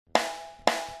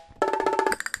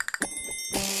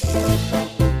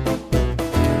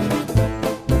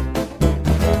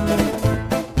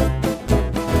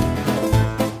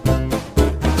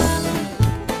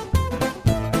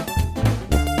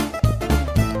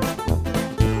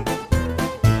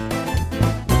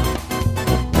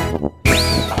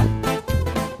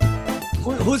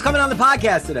who's coming on the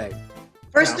podcast today?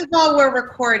 First of all, we're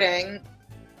recording.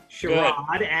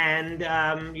 Sherrod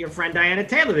and your friend Diana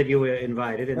Taylor that you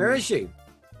invited. And where is she?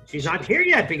 She's not here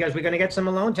yet because we're going to get some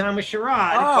alone time with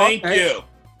Sherrod. Oh, Thank you.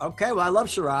 Okay, well, I love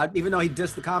Sherrod, even though he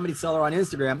dissed the Comedy Cellar on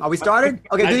Instagram. Are we started?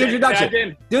 Okay, do the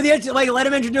introduction. Let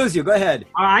him introduce you. Go ahead.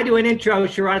 I do an intro.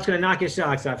 Sherrod's going to knock your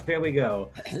socks off. Here we go.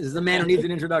 This is the man who needs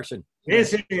an introduction.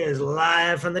 This is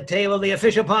live from the table, the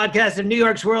official podcast of New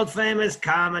York's world-famous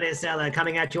Comedy Cellar,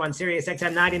 coming at you on Sirius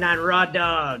XM 99 Raw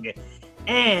Dog.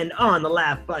 And on the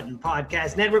Laugh Button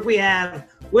Podcast Network, we have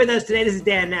with us today, this is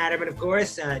Dan Natterman, of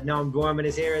course. Noam Dorman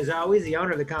is here as always, the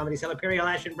owner of the Comedy Cellar, Imperial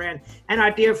Aschenbrand, and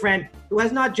our dear friend who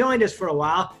has not joined us for a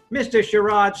while, Mr.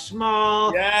 Sherrod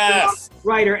Small. Yes.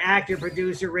 Writer, actor,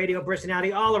 producer, radio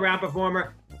personality, all-around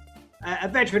performer, a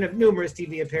veteran of numerous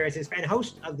TV appearances, and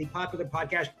host of the popular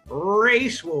podcast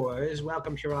Race Wars.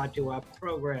 Welcome, Sherrod, to our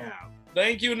program.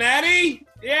 Thank you, Natty.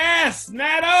 Yes,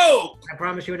 Natto. I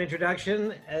promised you an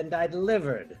introduction, and I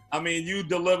delivered. I mean, you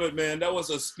delivered, man. That was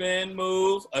a spin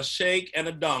move, a shake, and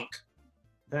a dunk.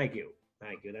 Thank you.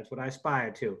 Thank you. That's what I aspire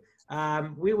to.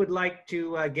 We would like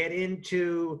to get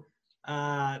into,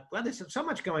 well, there's so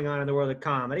much going on in the world of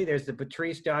comedy. There's the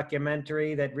Patrice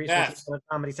documentary that recently was on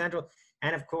Comedy Central.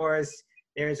 And, of course,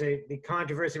 there's the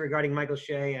controversy regarding Michael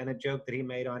Shea and a joke that he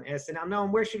made on SNL.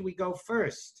 Noam, where should we go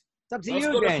first? It's up to Let's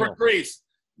you, go to Daniel. Patrice.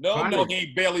 No,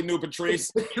 he barely knew Patrice.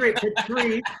 Patrice.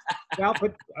 Well,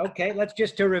 okay, let's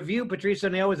just to review. Patrice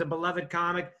O'Neal was a beloved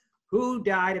comic who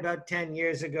died about 10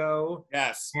 years ago.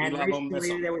 Yes, and we love him, miss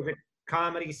recently him. there was a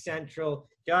Comedy Central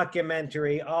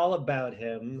documentary all about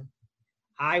him.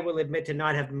 I will admit to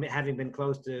not having been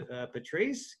close to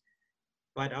Patrice,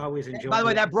 but always enjoyed. By the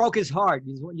way, that broke his heart.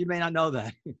 You may not know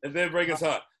that. It did break his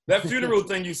heart. That funeral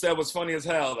thing you said was funny as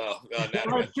hell, though.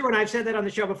 Well, it's true, and I've said that on the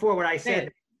show before. What I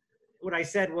said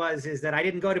is that I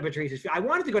didn't go to Patrice's. I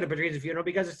wanted to go to Patrice's funeral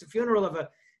because it's the funeral of a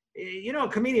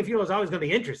comedian funeral is always going to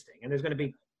be interesting, and there's going to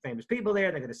be famous people there,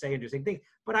 and they're going to say interesting things.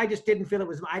 But I just didn't feel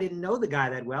I didn't know the guy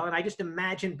that well, and I just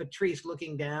imagined Patrice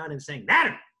looking down and saying,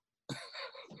 "Natter,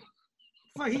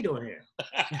 what are he doing here?"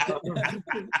 So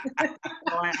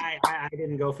I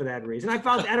didn't go for that reason. I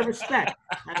felt out of respect,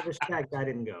 I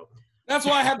didn't go. That's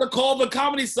why I had to call the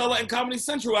Comedy Cellar and Comedy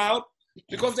Central out,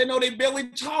 because they know they barely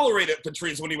tolerated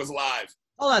Patrice when he was live.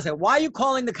 Hold on a second. Why are you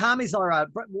calling the Comedy Cellar out?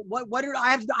 What did I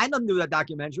had nothing to do with that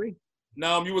documentary.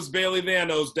 No, you was barely there in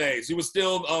those days. You was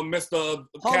still Mr.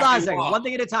 Hold on a second. One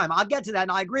thing at a time. I'll get to that,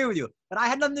 and I agree with you. But I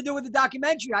had nothing to do with the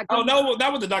documentary. Oh, no,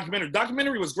 that was the documentary. The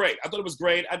documentary was great. I thought it was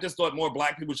great. I just thought more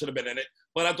black people should have been in it,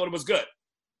 but I thought it was good.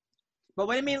 But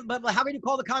what do you mean? But how can you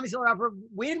call the Comedy Cellar out?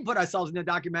 We didn't put ourselves in the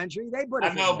documentary. They put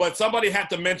us. I know, but somebody had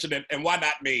to mention it, and why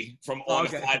not me from all the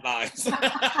sidelines?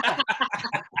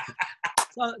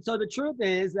 So the truth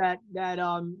is that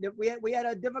we had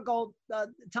a difficult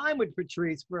time with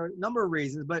Patrice for a number of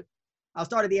reasons. But I'll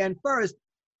start at the end first.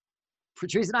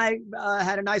 Patrice and I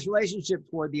had a nice relationship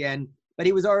toward the end, but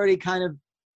he was already kind of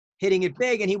hitting it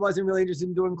big, and he wasn't really interested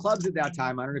in doing clubs at that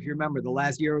time. I don't know if you remember. The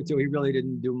last year or two, he really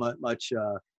didn't do much.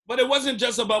 But it wasn't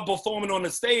just about performing on the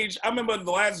stage. I remember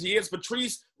the last years,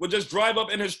 Patrice would just drive up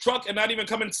in his truck and not even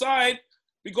come inside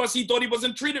because he thought he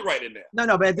wasn't treated right in there.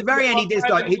 No, but at the very end, he did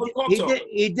start.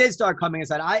 He did start coming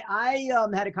inside. I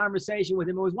had a conversation with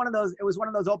him. It was one of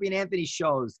those Opie and Anthony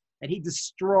shows that he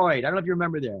destroyed. I don't know if you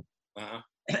remember there. Uh-huh.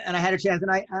 And I had a chance,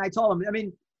 and I told him. I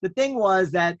mean, the thing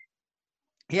was that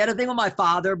he had a thing with my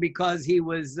father because he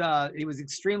was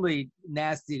extremely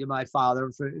nasty to my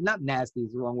father. Not nasty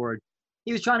is the wrong word.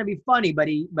 He was trying to be funny, but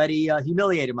he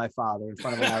humiliated my father in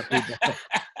front of a lot of people.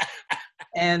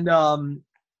 and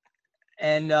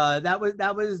that was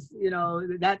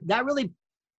that really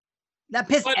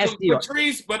pissed Esty off.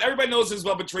 Patrice, but everybody knows this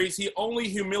about Patrice. He only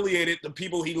humiliated the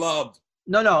people he loved.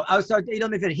 No, I was sorry. You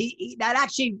don't think he that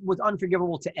actually was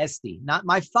unforgivable to Esty. Not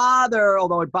my father,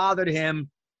 although it bothered him.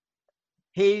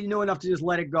 He knew enough to just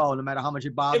let it go, no matter how much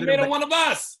it bothered him. It made him one of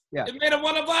us. Yeah. It made him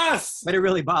one of us. But it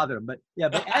really bothered him. But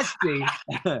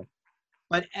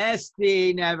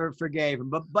Esty never forgave him.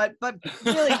 But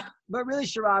really,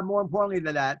 Sherrod, more importantly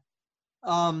than that,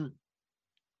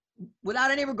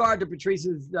 without any regard to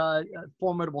Patrice's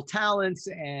formidable talents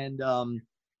and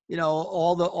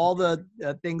all the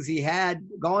things he had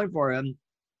going for him,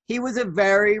 he was a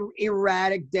very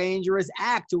erratic, dangerous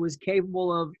act who was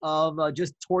capable of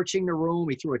just torching the room.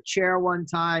 He threw a chair one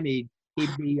time. He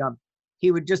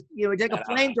would just take a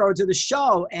flamethrower to the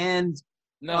show. And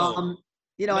I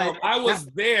was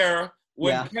there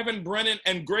when Kevin Brennan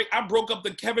and I broke up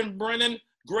the Kevin Brennan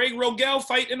Greg Rogel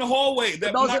fight in the hallway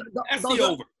that knocked Esty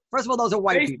over. First of all, those are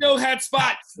white They people. still had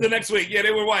spots the next week. Yeah,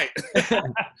 they were white.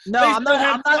 No, I'm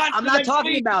not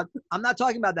talking about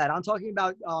that. I'm talking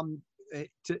about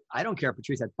I don't care if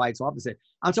Patrice had fights, opposite.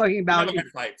 I'm talking about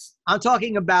fights. I'm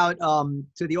talking about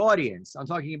to the audience. I'm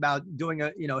talking about doing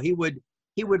he would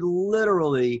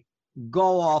literally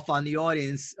go off on the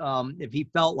audience if he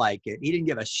felt like it. He didn't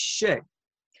give a shit.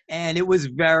 And it was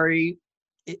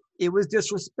it was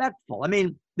disrespectful. I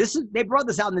mean, they brought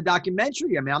this out in the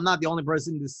documentary. I mean, I'm not the only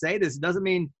person to say this. It doesn't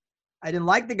mean I didn't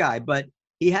like the guy, but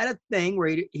he had a thing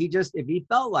where he just, if he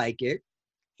felt like it,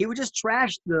 he would just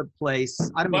trash the place.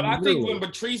 I think when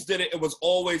Patrice did it, it was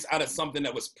always out of something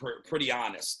that was pretty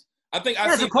honest. I think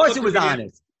yes, of course it was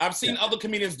honest. I've seen other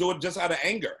comedians do it just out of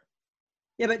anger.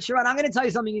 Yeah, but Sharon, I'm going to tell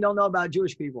you something you don't know about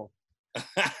Jewish people. Oh,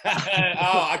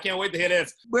 I can't wait to hear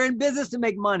this. We're in business to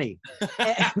make money.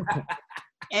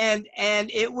 And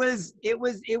it was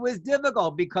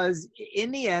difficult because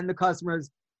in the end the customers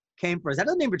came first. That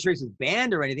doesn't mean Patrice was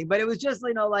banned or anything, but it was just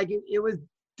it was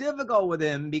difficult with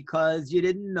him because you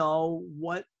didn't know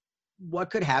what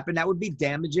could happen that would be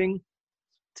damaging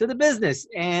to the business.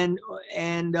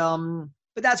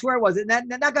 But that's where it was. And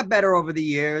that got better over the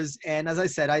years. And as I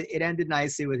said, it ended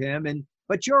nicely with him.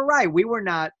 But you're right, we were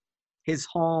not his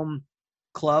home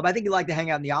club. I think he liked to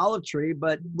hang out in the olive tree,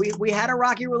 but we had a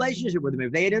rocky relationship with him.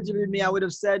 If they had interviewed me, I would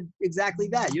have said exactly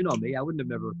that. You know me, I wouldn't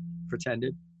have ever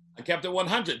pretended. I kept it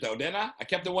 100 though, didn't I? I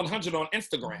kept it 100 on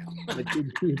Instagram. But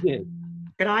you did.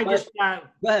 Can I just go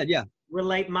ahead? Yeah.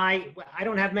 relate I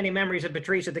don't have many memories of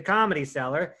Patrice at the Comedy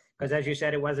Cellar because, as you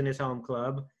said, it wasn't his home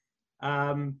club.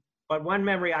 But one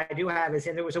memory I do have is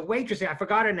there was a waitress. I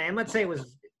forgot her name. Let's say it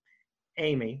was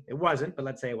Amy. It wasn't, but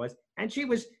let's say it was. And she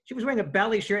was wearing a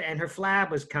belly shirt and her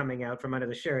flab was coming out from under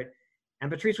the shirt.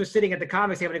 And Patrice was sitting at the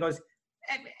comics table and he goes,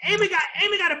 Amy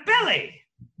got a belly.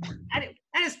 And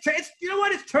it's you know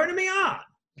what? It's turning me on.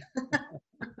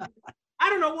 I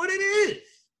don't know what it is.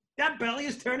 That belly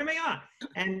is turning me on.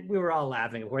 And we were all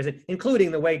laughing, of course,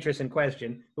 including the waitress in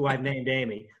question, who I've named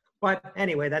Amy. But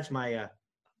anyway, that's my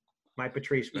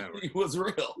Patrice memory. He was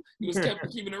real. He was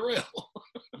keeping it real.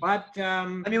 But I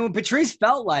mean, when Patrice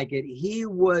felt like it, he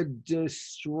would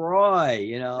destroy.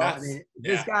 Yes. I mean,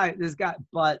 this guy,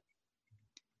 but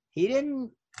he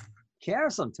didn't care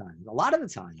sometimes. A lot of the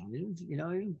time,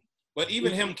 But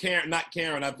even him not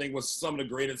caring, I think, was some of the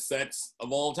greatest sets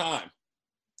of all time.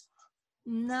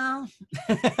 No,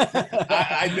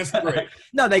 I disagree.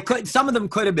 No, they could. Some of them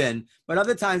could have been, but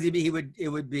other times it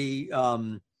would be,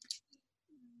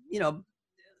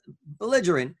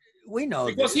 belligerent. We know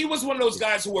because he was one of those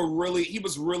guys who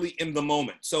was really in the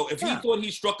moment. So if he thought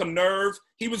he struck a nerve,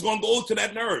 he was going to go to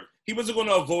that nerve. He wasn't going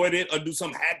to avoid it or do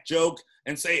some hack joke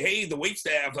and say, "Hey, the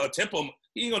waitstaff, tip him."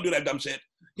 He ain't going to do that dumb shit.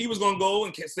 He was going to go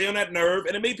and stay on that nerve,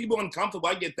 and it made people uncomfortable.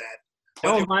 I get that.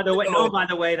 Oh, by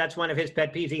the way, that's one of his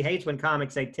pet peeves. He hates when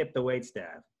comics say tip the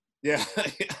waitstaff. Yeah.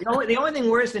 The only thing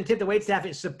worse than tip the waitstaff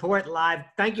is support live.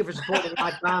 Thank you for supporting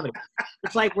live comedy.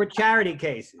 It's like we're charity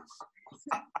cases.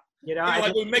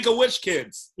 Like we Make-A-Wish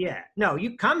kids. Yeah. No,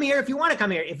 you come here if you want to come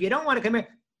here. If you don't want to come here,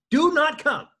 do not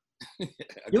come.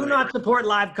 Do not support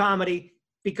live comedy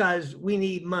because we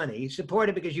need money. Support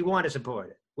it because you want to support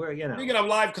it. Speaking of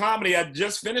live comedy, I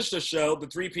just finished the show, the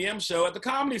 3 p.m. show at the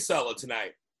Comedy Cellar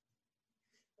tonight.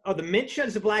 Oh, the Mint Show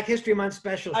is the Black History Month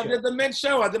special show. I did the Mint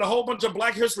Show. I did a whole bunch of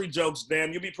Black History jokes,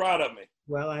 Dan. You'll be proud of me.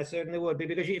 Well, I certainly would be,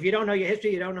 because if you don't know your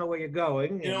history, you don't know where you're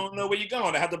going. You don't know where you're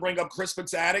going. I had to bring up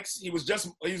Crispus Attucks.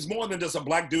 He's more than just a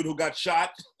black dude who got shot.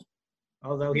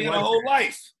 Although he had a whole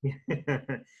life.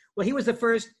 Well, he was the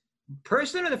first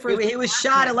person or the first? He was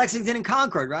shot at Lexington and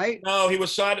Concord, right? No, he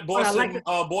was shot at Boston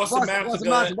Massacre,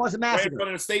 right in front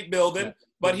of the State Building. Yeah.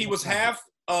 But he was half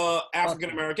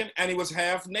African-American, and he was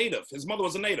half Native. His mother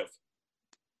was a Native.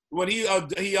 When he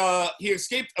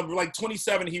escaped, like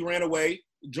 27, he ran away,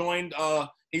 joined,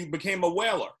 he became a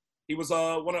whaler. He was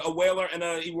a whaler,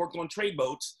 and he worked on trade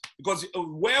boats, because a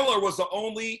whaler was the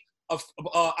only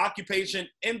occupation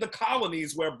in the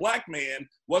colonies where a black man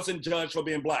wasn't judged for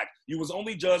being black. You was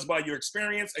only judged by your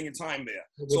experience and your time there.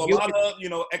 So a lot of,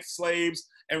 ex-slaves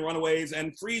and runaways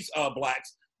and free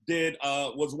blacks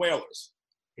was whalers.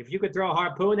 If you could throw a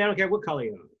harpoon, they don't care what color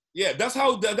you are. Yeah, that's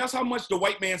how much the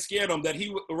white man scared him, that he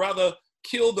would rather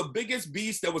kill the biggest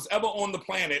beast that was ever on the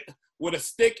planet with a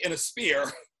stick and a spear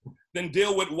than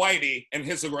deal with Whitey and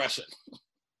his aggression.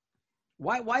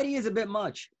 Whitey is a bit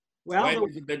much. Well,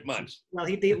 Whitey's a bit much. Well,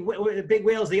 the big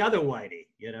whale's the other Whitey,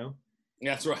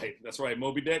 That's right.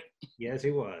 Moby Dick. Yes, he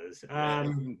was.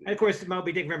 And of course,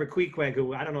 Moby Dick, remember Queequeg,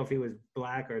 who I don't know if he was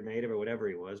black or native or whatever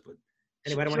he was, but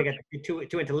anyway, I don't want to get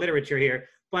too into literature here.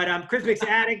 But Crispus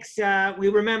Attucks, we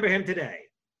remember him today.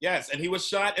 Yes, and he was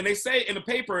shot. And they say in the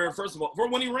paper, first of all, for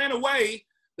when he ran away,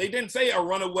 they didn't say a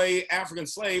runaway African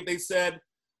slave. They said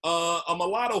a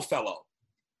mulatto fellow.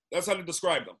 That's how they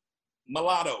described him.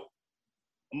 Mulatto.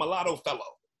 A mulatto fellow.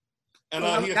 And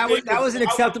that was an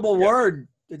acceptable word.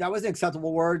 That was an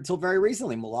acceptable word until very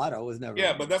recently. Mulatto was never.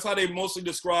 Yeah, but that's how they mostly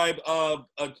describe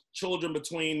children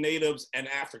between natives and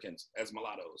Africans as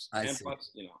mulattoes. I see.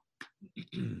 Plus,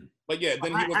 But yeah,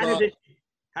 then he was.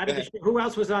 Who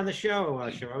else was on the show?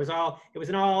 It was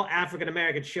an all African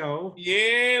American show.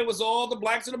 Yeah, it was all the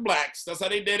blacks and the blacks. That's how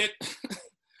they did it.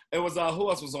 It was who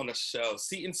else was on the show?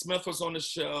 Seton Smith was on the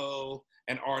show,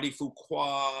 and Artie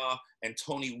Fuqua, and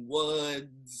Tony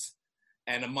Woods,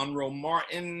 and Monroe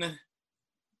Martin, and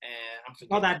I'm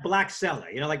forgetting. That Black Cellar.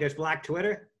 Like there's Black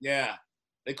Twitter. Yeah,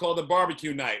 they called it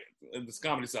barbecue night in this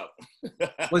Comedy Cellar.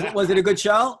 Was it a good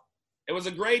show? It was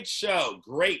a great show.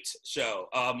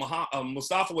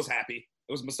 Mustafa was happy.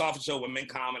 It was Mustafa's show with Mint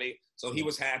Comedy, so he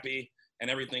was happy, and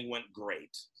everything went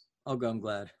great. Oh, good. I'm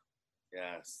glad.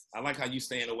 Yes. I like how you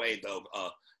staying away, though.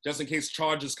 Just in case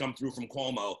charges come through from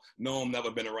Cuomo, Noam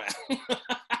never been around.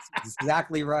 That's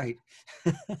exactly right.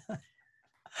 Out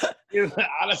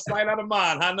of sight, out of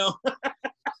mind. I know.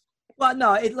 Well,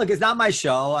 no. Look, it's not my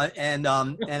show, and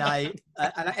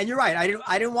you're right.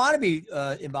 I didn't want to be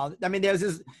involved. I mean, there's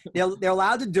this. They're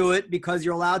allowed to do it because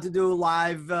you're allowed to do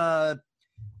live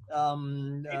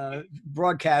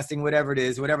broadcasting, whatever it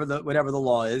is, whatever the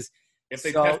law is. If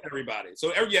they test everybody.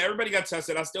 So everybody got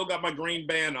tested. I still got my green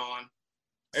band on.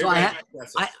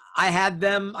 I had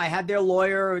their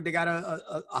lawyer. They got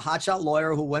a hotshot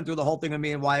lawyer who went through the whole thing with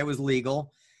me and why it was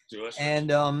legal. Jewish.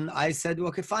 And I said,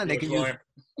 okay, fine. Jewish they can lawyer.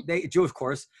 Jew, of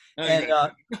course. And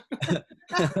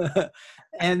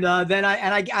and then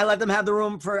I let them have the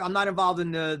room for. I'm not involved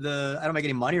in the. I don't make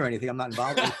any money or anything. I'm not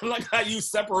involved. I like how you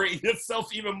separate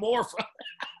yourself even more from.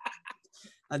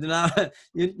 I do not.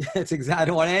 It's exactly. I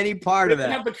don't want any part of that.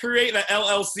 You have to create an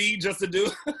LLC just to do.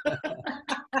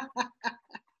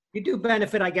 You do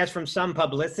benefit, I guess, from some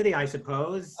publicity, I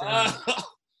suppose.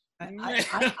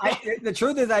 The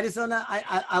truth is, I just don't know.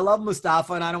 I love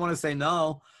Mustafa, and I don't want to say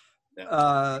no.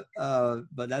 Yeah.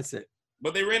 But that's it.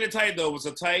 But they ran it tight, though. It was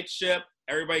a tight ship.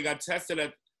 Everybody got tested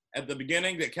at the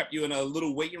beginning. They kept you in a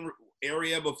little waiting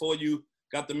area before you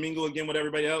got to mingle again with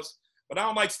everybody else. But I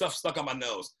don't like stuff stuck on my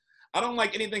nose. I don't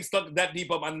like anything stuck that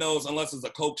deep up my nose unless it's a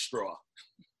Coke straw.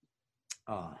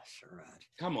 Oh, Sherrod.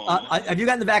 Come on. Have you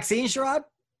gotten the vaccine, Sherrod?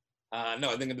 No,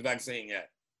 I didn't get the vaccine yet.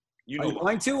 Are you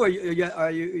going to? Or are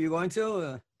you going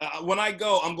to? When I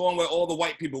go, I'm going where all the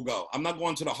white people go. I'm not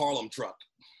going to the Harlem truck.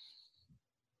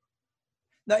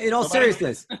 No, in all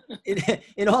seriousness,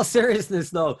 in all seriousness,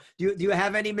 though, do you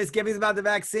have any misgivings about the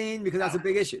vaccine? Because that's a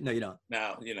big issue. No, you don't.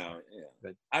 No, yeah.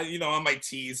 I might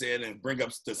tease it and bring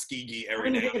up Tuskegee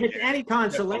every day. If it's any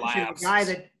consolation, the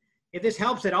guy if this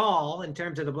helps at all in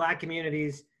terms of the black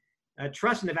community's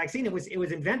trust in the vaccine, it was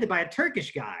invented by a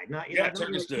Turkish guy, not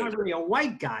really a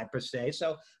white guy per se.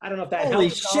 So I don't know if that Holy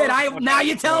helps. Shit! Now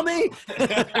you tell me.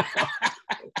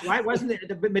 Right? Wasn't it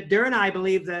the Moderna? I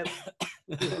believe that.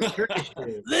 Turkish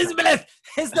dude. Elizabeth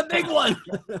is the big one.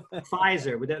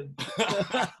 Pfizer.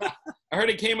 I heard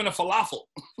it came in a falafel.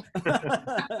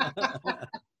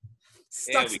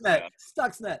 Stuxnet.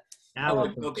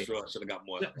 Should have got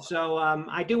more. So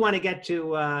I do want to get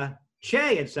to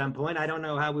Che at some point. I don't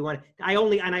know how we want to. I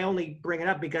only bring it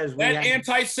up because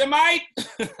anti-Semite.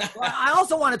 Well, I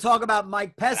also want to talk about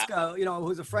Mike Pesca,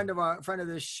 who's a friend of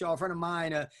this show, a friend of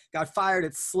mine, got fired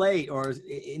at Slate or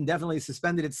indefinitely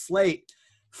suspended at Slate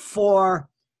so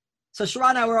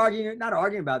Sherrod and I were not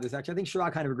arguing about this, actually. I think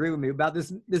Sherrod kind of agreed with me about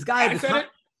this guy at the time.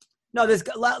 No, a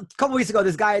couple weeks ago,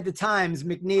 this guy at the Times,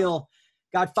 McNeil,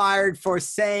 got fired for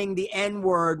saying the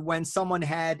N-word when someone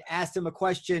had asked him a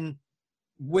question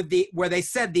where they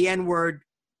said the N-word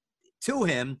to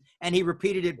him, and he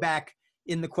repeated it back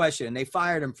in the question, and they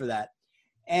fired him for that.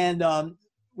 And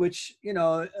which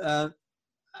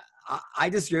I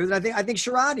disagree with. I think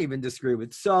Sherrod even disagreed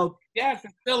with. So yes,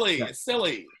 it's silly. Yeah. It's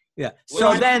silly. Yeah.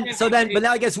 But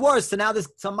now it gets worse. So now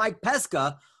Mike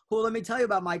Pesca, who, let me tell you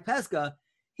about Mike Pesca.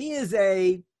 He is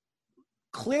a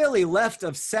clearly left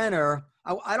of center.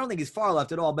 I don't think he's far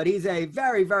left at all, but he's a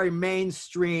very, very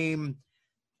mainstream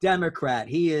Democrat.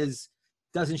 He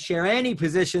doesn't share any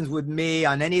positions with me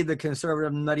on any of the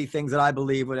conservative nutty things that I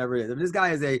believe, whatever it is. I mean, this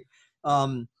guy is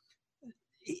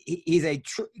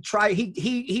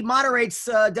he moderates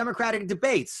Democratic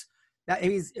debates. That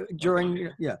he's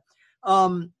during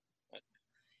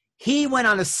he went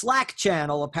on a Slack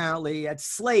channel, apparently at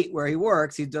Slate, where he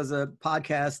works. He does a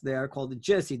podcast there called The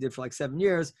Gist. He did for like 7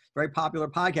 years, very popular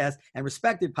podcast and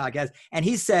respected podcast. And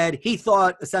he said he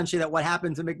thought essentially that what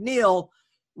happened to McNeil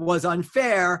was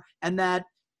unfair and that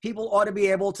people ought to be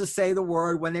able to say the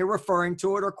word when they're referring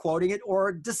to it or quoting it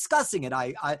or discussing it.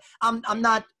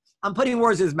 I'm putting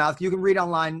words in his mouth. You can read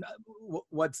online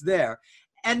what's there.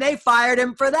 And they fired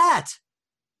him for that.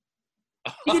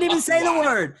 He didn't even say the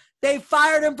word. They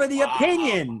fired him for the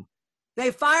opinion. They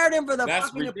fired him for the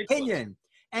fucking opinion.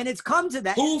 And it's come to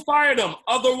that. Who fired him?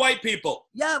 Other white people.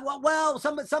 Yeah, well,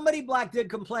 somebody black did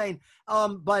complain,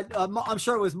 but I'm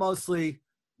sure it was mostly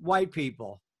white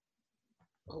people.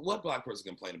 What black person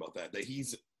complained about that?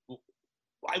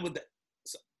 Why would that?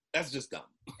 That's just dumb.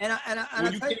 And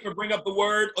you can't even bring up the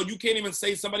word, or you can't even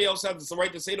say somebody else has the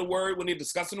right to say the word when they're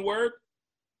discussing the word.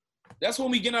 That's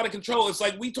when we get out of control. It's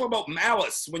like we talk about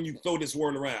malice when you throw this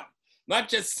word around, not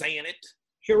just saying it.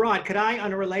 Sherrod, could I,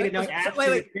 on a related note, ask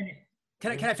wait.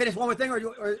 Can I finish one more thing, or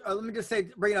let me just say,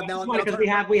 bring it up now? Because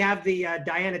we have the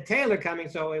Diana Taylor coming,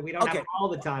 so we don't have all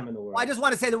the time in the world. Well, I just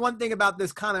want to say the one thing about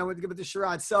this comment. I want to give it to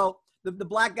Sherrod. So the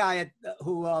black guy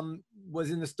who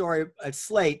was in the story at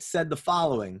Slate said the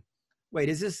following. Wait,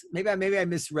 is this maybe I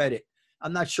misread it?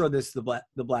 I'm not sure this is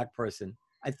the black person.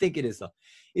 I think it is though.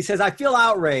 He says, I feel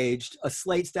outraged. A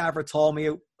Slate staffer told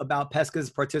me about Pesca's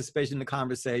participation in the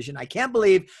conversation. I can't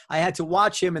believe I had to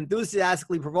watch him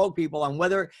enthusiastically provoke people on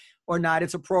whether or not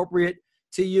it's appropriate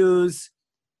to use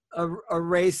a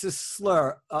racist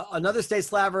slur. Another state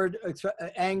slavered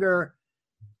anger.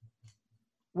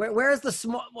 Where is the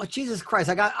small? Well, Jesus Christ!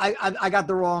 I got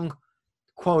the wrong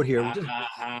quote here.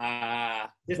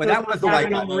 But that was the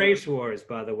white on race wars,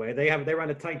 by the way. They run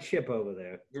a tight ship over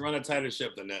there. We run a tighter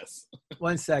ship than this.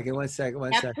 One second.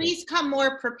 Please come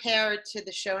more prepared to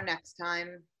the show next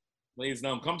time. Please,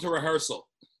 no, come to rehearsal.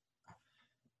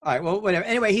 All right. Well, whatever.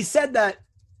 Anyway, he said that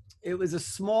it was a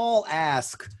small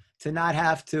ask to not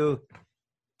have to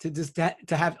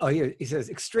have. Oh, here he says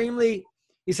extremely.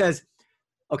 He says.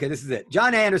 Okay, this is it.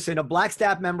 John Anderson, a black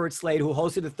staff member at Slate who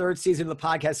hosted the third season of the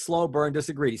podcast Slow Burn,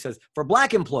 disagreed. He says, for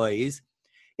black employees,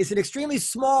 it's an extremely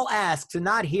small ask to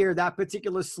not hear that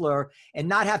particular slur and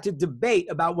not have to debate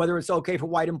about whether it's okay for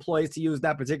white employees to use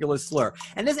that particular slur.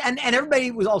 And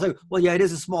everybody was also, well, yeah, it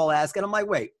is a small ask. And I'm like,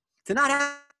 wait, to not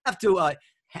have to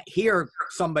hear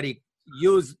somebody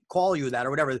call you that or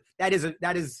whatever, that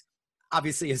is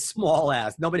obviously a small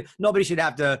ask. Nobody should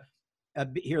have to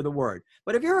hear the word.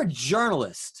 But if you're a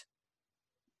journalist,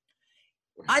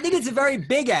 I think it's a very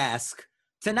big ask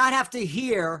to not have to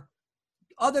hear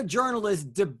other journalists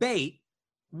debate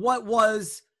what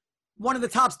was one of the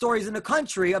top stories in the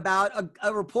country about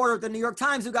a reporter at the New York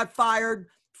Times who got fired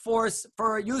for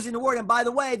using the word. And by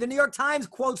the way, the New York Times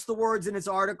quotes the words in its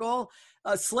article.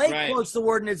 Slate quotes the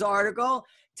word in its article.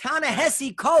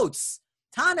 Ta-Nehisi Coates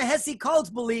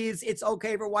believes it's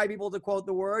okay for white people to quote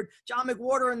the word. John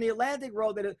McWhorter in The Atlantic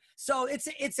wrote that. So it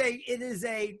is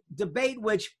a debate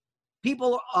which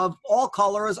people of all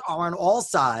colors are on all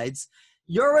sides.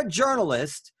 You're a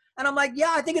journalist, and I'm like,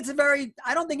 yeah, I think it's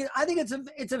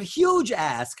a huge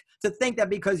ask to think that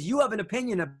because you have an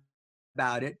opinion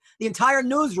about it, the entire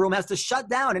newsroom has to shut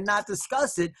down and not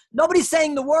discuss it. Nobody's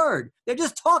saying the word. They're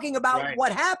just talking about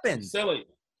what happened. Silly.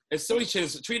 It's silly shit.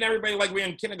 It's treating everybody like we're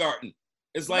in kindergarten.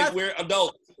 It's like we're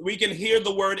adults. We can hear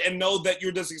the word and know that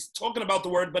you're just talking about the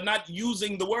word, but not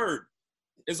using the word.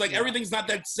 It's like everything's not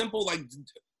that simple.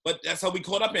 But that's how we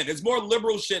caught up in. It's more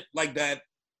liberal shit like that,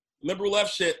 liberal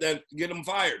left shit that get them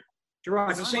fired.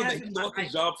 Gerard, it's a shame that he lost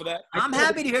his job for that. I'm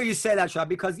happy to hear you say that, Sean,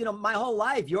 because my whole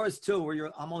life, yours too,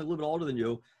 I'm only a little bit older than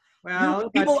you. Well,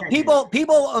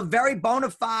 people of very bona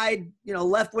fide,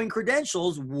 left-wing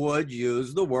credentials would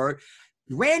use the word.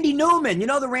 Randy Newman,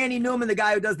 the Randy Newman, the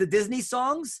guy who does the Disney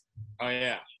songs? Oh,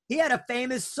 yeah. He had a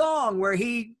famous song where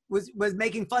he was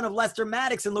making fun of Lester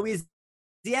Maddox in Louisiana.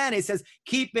 He says,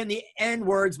 keep in the N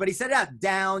words, but he said that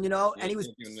down, and he was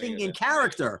singing in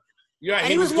character. Yeah, and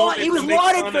he was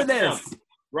lauded for this.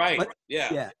 Right, but,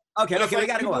 yeah. Okay, we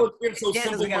got to go on. We're so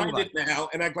simple-minded now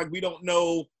and act like we don't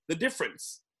know the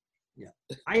difference. Yeah,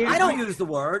 I don't use the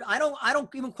word. I don't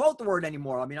even quote the word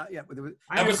anymore. I mean,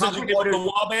 ever since you get on the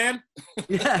wall ban.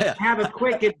 I have a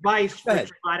quick advice for you,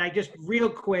 but I just real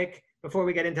quick before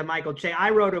we get into Michael Che. I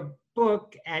wrote a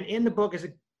book, and in the book is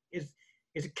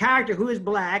a character who is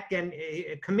black and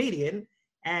a comedian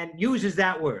and uses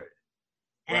that word.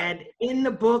 Right. And in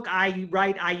the book, I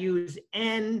use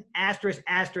N ***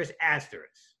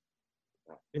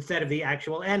 instead of the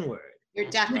actual N word. You're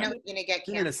definitely going to get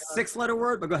canceled. A 6-letter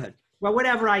word, but go ahead. Well,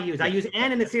 whatever I use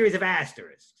N in a series of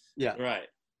asterisks. Yeah. Right.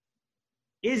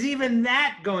 Is even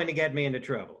that going to get me into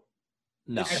trouble?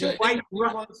 No.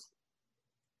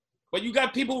 But you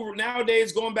got people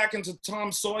nowadays going back into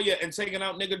Tom Sawyer and taking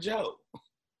out Nigga Joe.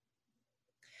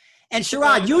 And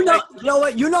Sherrod, you know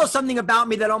what? You know something about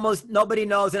me that almost nobody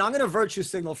knows, and I'm going to virtue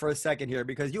signal for a second here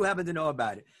because you happen to know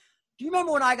about it. Do you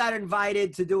remember when I got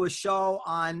invited to do a show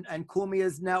on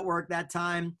Kumia's network that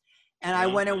time, and I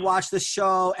went and watched the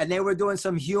show, and they were doing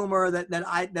some humor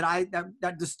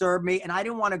that disturbed me, and I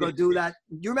didn't want to go do that.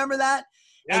 Do you remember that?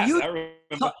 Yes, and I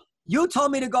remember. You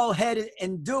told me to go ahead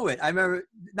and do it. I remember,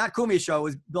 not Kumia's show, it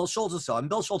was Bill Schultz's show, and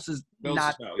Bill Schultz is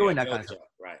not doing that kind of stuff.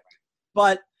 Right.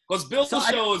 But because Bill's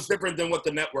show is different than what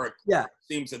the network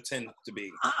seems to tend to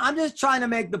be. I'm just trying to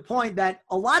make the point that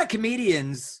a lot of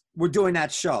comedians were doing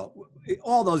that show,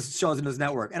 all those shows in this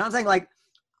network. And I'm saying, like,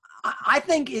 I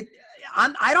think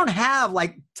I don't have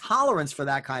like tolerance for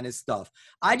that kind of stuff.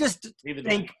 I just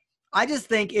think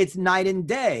it's night and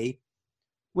day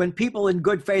when people in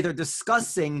good faith are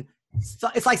discussing.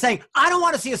 It's like saying, I don't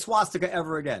want to see a swastika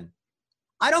ever again.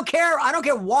 I don't care. I don't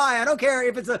care why. I don't care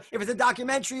if it's a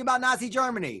documentary about Nazi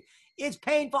Germany. It's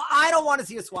painful. I don't want to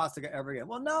see a swastika ever again.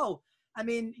 Well, no. I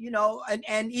mean, you know,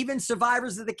 and even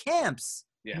survivors of the camps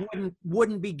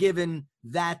wouldn't be given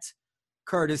that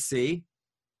courtesy.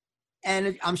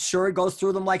 And I'm sure it goes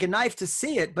through them like a knife to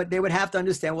see it, but they would have to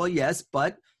understand, well, yes,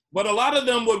 but a lot of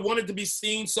them would want it to be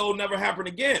seen so it'll never happen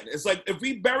again. It's like, if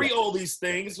we bury all these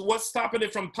things, what's stopping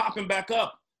it from popping back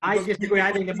up? I disagree.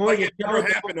 I think the more it never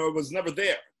happened or it was never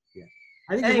there. Yeah.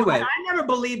 I think I never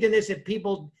believed in this. If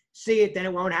people see it, then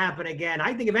it won't happen again.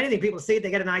 I think if anything, people see it,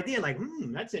 they get an idea like,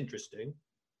 that's interesting.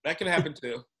 That can happen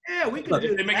too. Yeah, we can do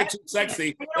that. They make it too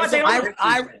sexy.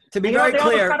 To be very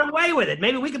clear, got away with it.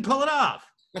 Maybe we can pull it off.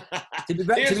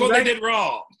 Here's what they did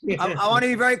wrong. I want to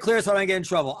be very clear so I don't get in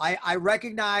trouble. I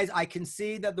recognize, I can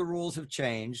see that the rules have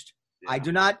changed. Yeah.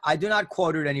 I do not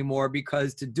quote it anymore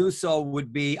because to do so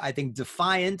would be, I think,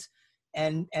 defiant,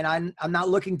 and I'm not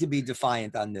looking to be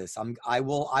defiant on this. I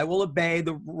will obey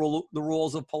the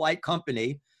rules of polite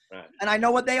company, right. And I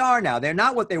know what they are now. They're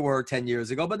not what they were 10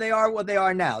 years ago, but they are what they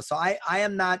are now. So I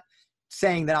am not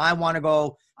saying that I want to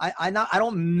go. I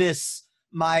don't miss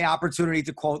my opportunity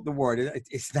to quote the word.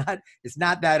 It's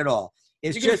not that at all.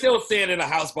 It's you can still stand in a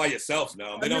house by yourself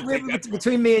now. They don't take that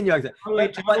between me and you.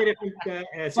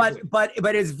 But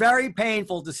it's very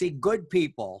painful to see good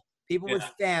people with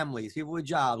families, people with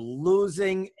jobs,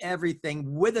 losing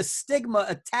everything with a stigma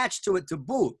attached to it to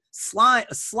boot. A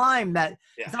slime that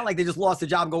it's not like they just lost a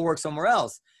job and go work somewhere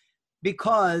else,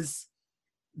 because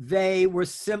they were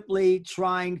simply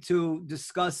trying to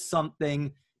discuss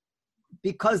something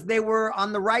because they were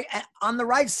on the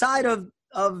right side of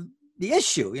the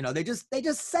issue. You know, they just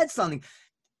said something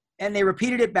and they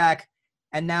repeated it back,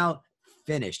 and now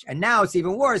finished. And now it's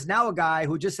even worse. Now a guy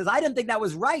who just says, I didn't think that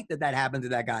was right that happened to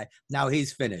that guy. Now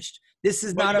he's finished. This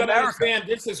is not America. Understand,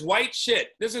 this is white shit.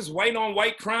 This is white on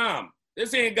white crime.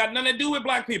 This ain't got nothing to do with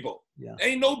black people. Yeah.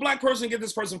 Ain't no black person get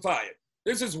this person fired.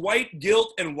 This is white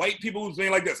guilt and white people who's saying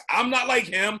like this. I'm not like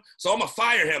him, so I'm going to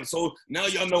fire him. So now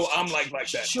y'all know I'm like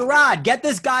that. Sherrod, get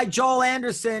this guy, Joel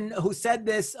Anderson, who said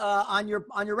this on your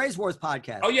Race Wars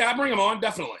podcast. Oh, yeah, I bring him on,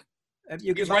 definitely.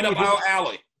 He's right up our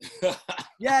alley.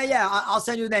 Yeah, I'll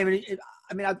send you the name.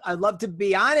 I mean, I'd love to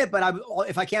be on it, but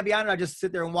if I can't be on it, I just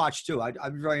sit there and watch, too. I'd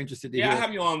be very interested to hear. Yeah, I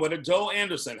have you on with it. Joel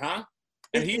Anderson, huh?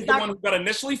 And he's the one who got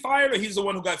initially fired, or he's the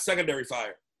one who got secondary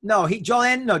fired? No, Joel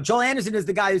Anderson is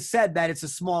the guy who said that it's a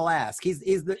small ask. He's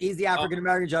the African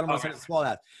American gentleman who said it's a small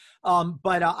ask.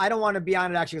 But I don't want to be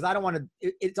on it actually because I don't want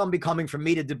to. It's unbecoming for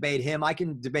me to debate him. I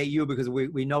can debate you because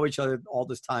we know each other all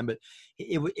this time, but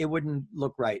it wouldn't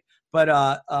look right. But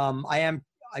I am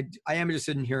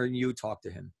interested in hearing you talk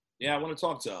to him. Yeah, I want to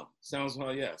talk to him. Sounds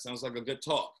like a good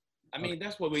talk. I mean,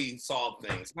 that's where we solve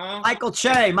things, huh? Michael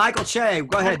Che.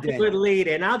 Go ahead, Dan. Good lead,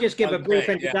 and I'll just give a brief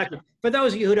introduction. Yeah. For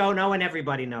those of you who don't know, and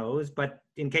everybody knows, but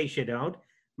in case you don't,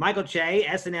 Michael Che,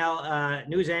 SNL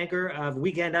news anchor of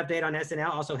Weekend Update on SNL,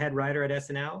 also head writer at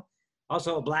SNL,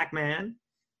 also a black man,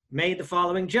 made the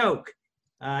following joke.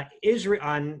 Israel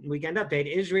on Weekend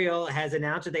Update, Israel has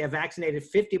announced that they have vaccinated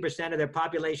 50% of their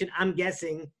population.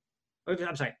 Israel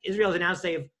has announced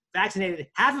they have vaccinated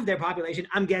half of their population.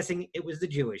 I'm guessing it was the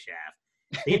Jewish half.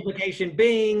 The implication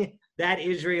being that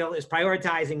Israel is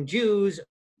prioritizing Jews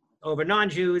over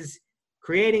non-Jews,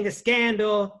 creating a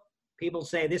scandal. People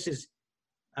say this is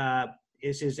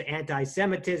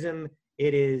anti-Semitism.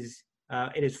 It is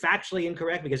factually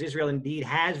incorrect because Israel indeed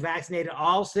has vaccinated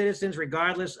all citizens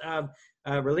regardless of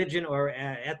religion or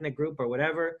ethnic group or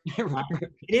whatever. It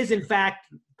is in fact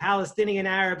Palestinian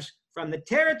Arabs from the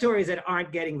territories that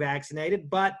aren't getting vaccinated,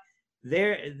 but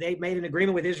they made an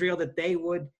agreement with Israel that they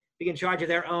would be in charge of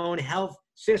their own health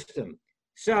system.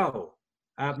 So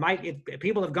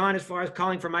people have gone as far as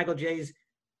calling for Michael Che's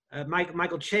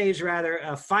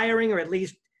firing, or at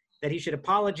least that he should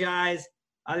apologize.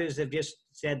 Others have just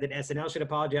said that SNL should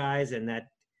apologize, and that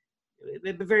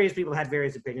various people had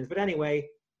various opinions. But anyway,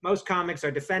 most comics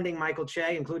are defending Michael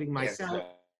Che, including myself.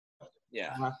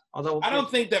 Yeah. Although I don't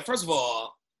think that, first of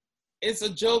all, it's a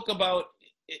joke about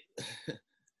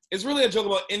it's really a joke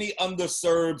about any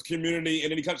underserved community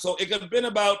in any country. So it could have been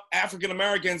about African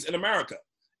Americans in America.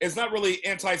 It's not really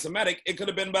anti-Semitic. It could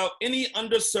have been about any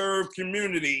underserved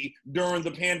community during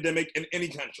the pandemic in any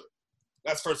country.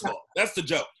 That's first of all. That's the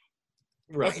joke.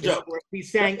 Right. That's the joke.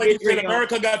 He's saying like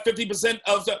America got 50%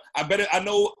 of the, I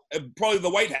know probably the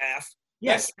white half.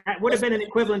 Yes, that would have been an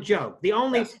equivalent joke. The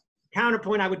only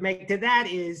counterpoint I would make to that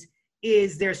is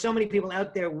there so many people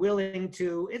out there willing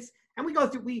to, and we go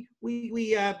through,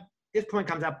 this point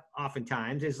comes up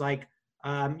oftentimes, is like,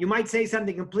 you might say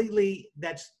something completely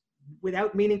that's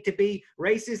without meaning to be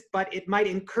racist, but it might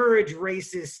encourage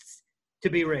racists to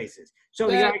be racist. So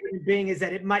the argument being is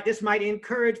that this might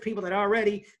encourage people that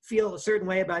already feel a certain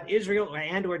way about Israel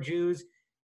or Jews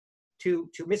to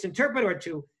misinterpret or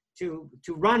to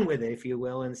run with it, if you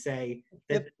will, and say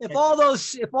that if all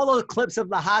those clips of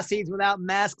the Hasids without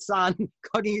masks on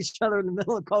hugging each other in the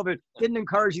middle of COVID didn't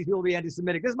encourage these people to be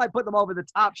anti-Semitic, this might put them over the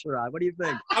top, Sherrod. What do you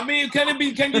think? I mean,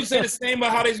 can you say the same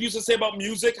about how they used to say about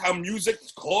music, how music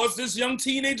caused this young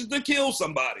teenager to kill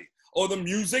somebody, or the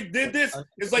music did this?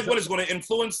 It's like, what is going to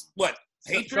influence what?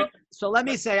 Hatred? So let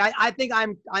me say, I think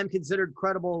I'm considered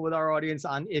credible with our audience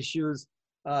on issues.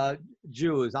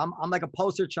 Jews. I'm like a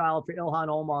poster child for Ilhan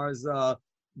Omar's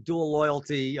dual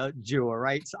loyalty Jew.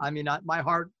 Right. So, I mean, my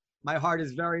heart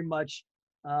is very much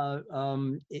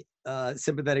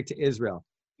sympathetic to Israel.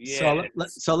 Yeah.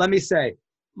 So let me say,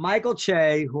 Michael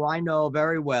Che, who I know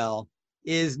very well,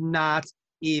 is not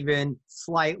even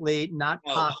slightly, not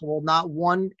possible, not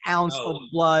 1 ounce of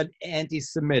blood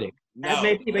anti-Semitic. But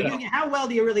how well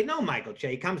do you really know Michael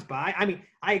Che? He comes by. I mean,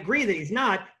 I agree that he's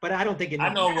not, but I don't think you know.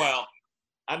 I know well.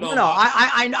 I don't.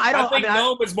 I think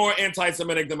Noam is more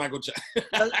anti-Semitic than Michael Che.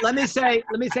 let me say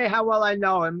how well I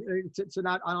know him. I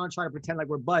don't want to try to pretend like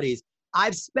we're buddies.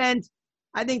 I've spent,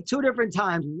 I think, 2 different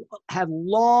times, had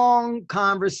long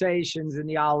conversations in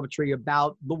the olive tree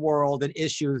about the world and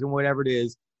issues and whatever it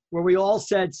is, where we all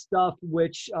said stuff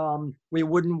which we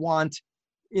wouldn't want,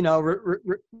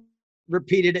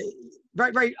 repeated.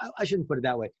 Very, very. I shouldn't put it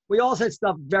that way. We all said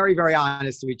stuff very, very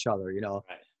honest to each other, Right.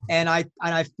 And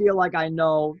I feel like I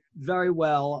know very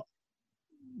well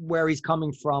where he's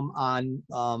coming from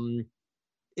on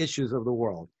issues of the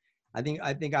world. I think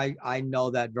I know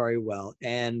that very well,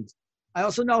 and I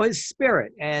also know his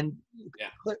spirit. And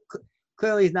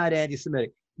clearly, he's not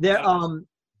anti-Semitic.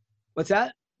 What's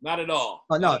that? Not at all.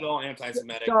 Oh, no. Not at all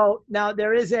anti-Semitic. So now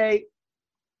there is a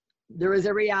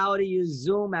reality. You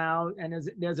zoom out, and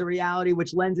there's a reality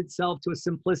which lends itself to a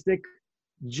simplistic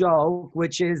joke,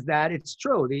 which is that it's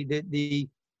true. The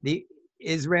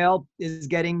Israel is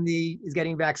getting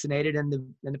vaccinated, and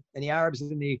the Arabs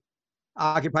in the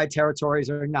occupied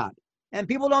territories are not. And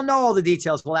people don't know all the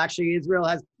details. Well, actually, Israel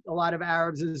has a lot of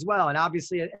Arabs as well. And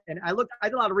obviously, and I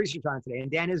did a lot of research on it today, and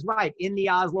Dan is right. In the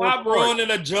Oslo Stop ruining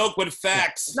a joke with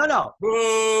facts. No.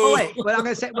 Oh, wait, what I'm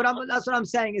going to say, that's what I'm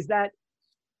saying is that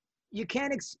you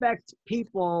can't expect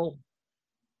people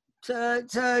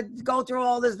to go through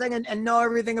all this thing and know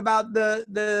everything about the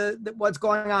what's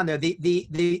going on there.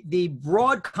 The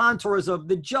broad contours of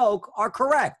the joke are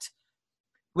correct,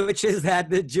 which is that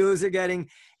the Jews are getting,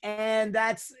 and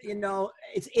that's,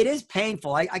 it is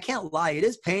painful. I can't lie. It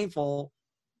is painful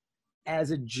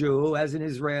as a Jew, as an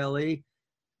Israeli,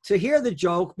 to hear the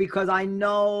joke, because I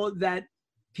know that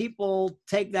people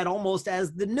take that almost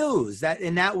as the news, that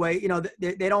in that way,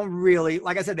 they don't really,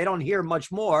 like I said, they don't hear much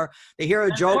more. They hear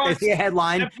a joke, they see a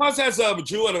headline. And plus, as a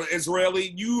Jew and an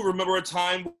Israeli, you remember a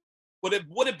time when it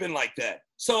would have been like that.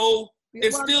 So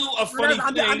it's still a funny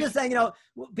thing. I'm just saying,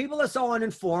 people are so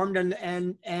uninformed,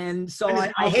 and so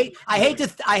I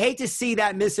hate to see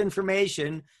that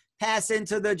misinformation pass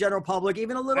into the general public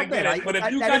even a little bit. But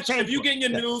if you get your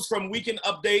news from Weekend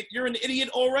Update, you're an idiot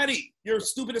already. You're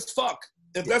stupid as fuck.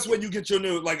 If that's when you get your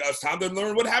news, like, it's time to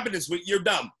learn what happened this week, you're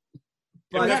dumb.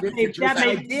 But that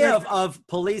idea of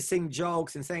policing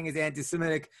jokes and saying it's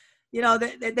anti-Semitic,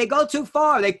 they go too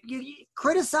far. You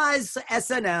criticize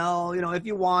SNL, if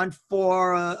you want,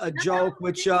 for a joke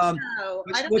which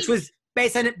was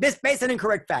based on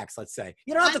incorrect facts. Let's say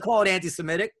you don't have to call it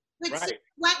anti-Semitic. But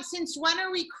Right. since when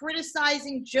are we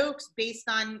criticizing jokes based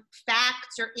on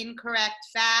facts or incorrect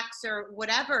facts or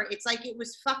whatever? It's like it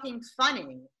was fucking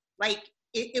funny. Like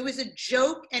it was a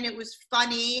joke and it was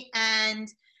funny, and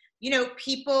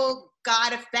people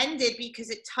got offended because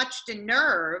it touched a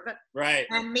nerve. Right.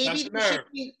 And maybe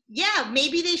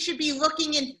maybe they should be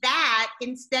looking at that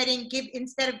instead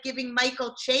of giving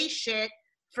Michael Che shit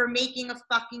for making a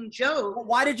fucking joke. Well,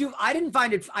 why did you? I didn't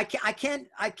find it. I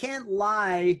can't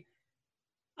lie.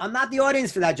 I'm not the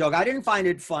audience for that joke. I didn't find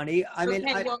it funny. I mean,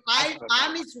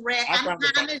 I'm Israeli. I'm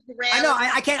Israeli. I know.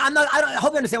 I can't. I'm not. I don't. I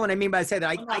hope you understand what I mean by I say that.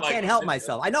 I can't help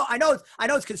myself. I know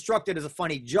it's constructed as a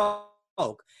funny joke.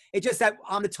 It's just that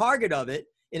I'm the target of it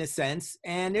in a sense,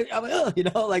 and it hurt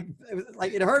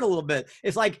a little bit.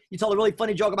 It's like you told a really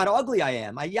funny joke about how ugly I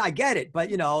am. I get it,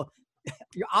 but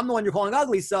I'm the one you're calling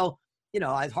ugly, so.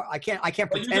 I can't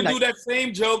pretend. But you can do that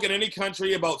same joke in any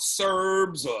country about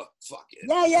Serbs or fucking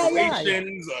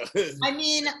Croatians. I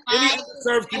mean, any other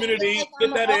Serb community,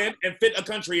 fit that in and fit a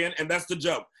country in, and that's the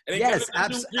joke. And yes,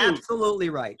 absolutely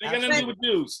right. It ain't got nothing to do with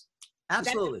Jews.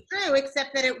 Absolutely. That's true,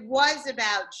 except that it was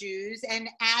about Jews. And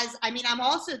I'm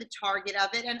also the target of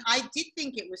it. And I did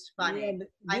think it was funny.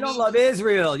 Yeah, you don't love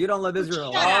Israel. You don't love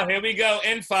Israel. Oh, here we go.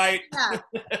 Infight. Yeah.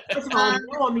 First of all,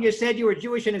 Noam, you said you were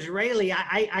Jewish and Israeli.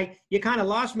 You kind of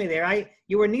lost me there.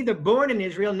 You were neither born in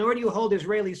Israel, nor do you hold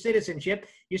Israeli citizenship.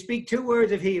 You speak 2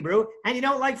 words of Hebrew, and you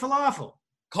don't like falafel.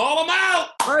 Call them out.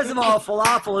 First of all,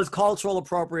 falafel is cultural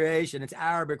appropriation. It's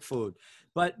Arabic food.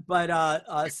 But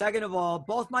second of all,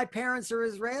 both my parents are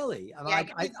Israeli.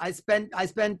 I spent a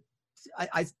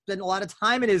lot of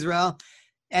time in Israel,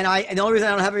 and the only reason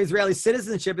I don't have an Israeli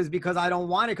citizenship is because I don't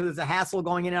want it, because it's a hassle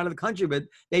going in and out of the country. But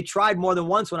they tried more than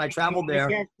once when I traveled there.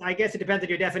 I guess it depends on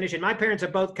your definition. My parents are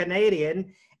both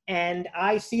Canadian, and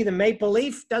I see the maple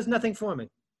leaf does nothing for me.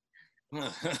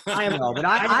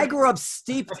 I grew up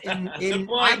steeped in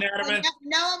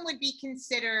Noam would be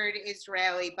considered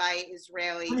Israeli by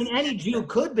Israelis. I mean, any Jew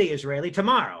could be Israeli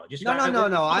tomorrow.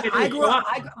 No. I grew up.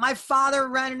 My father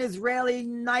ran an Israeli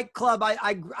nightclub.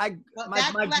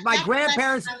 My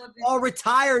grandparents all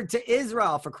retired to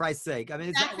Israel, for Christ's sake. I mean,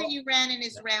 the fact that you ran an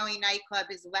Israeli nightclub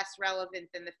is less relevant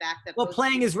than the fact that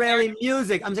playing Israeli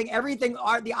music. I'm saying everything.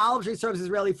 The Olive Tree serves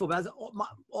Israeli food. But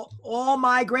all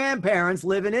my grandparents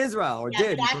live in Israel. Or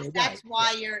did. That's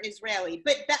why you're Israeli.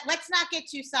 But let's not get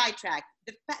too sidetracked.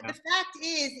 The fact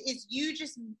is you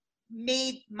just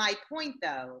made my point,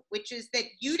 though, which is that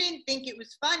you didn't think it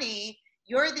was funny.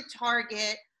 You're the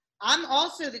target. I'm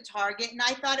also the target, and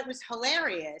I thought it was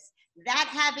hilarious. That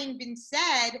having been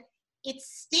said, it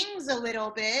stings a little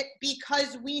bit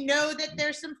because we know that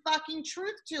there's some fucking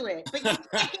truth to it. But you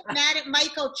can't get mad at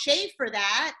Michael Che for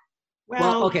that.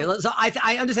 Well, okay. So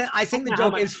I understand. I think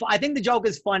the joke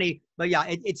is funny, but yeah,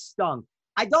 it stung.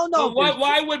 I don't know.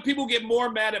 Why would people get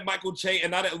more mad at Michael Che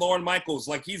and not at Lorne Michaels,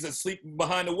 like he's asleep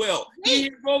behind the wheel? He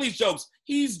hears all these jokes.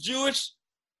 He's Jewish.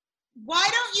 Why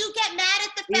don't you get mad at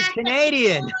the fact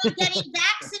Canadian. that people are getting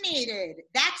vaccinated?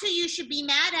 That's who you should be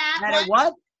mad at. Mad at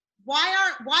what?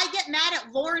 Why get mad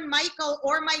at Lorne Michael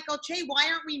or Michael Che? Why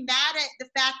aren't we mad at the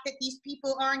fact that these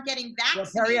people aren't getting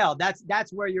vaccinated? Well, Periel,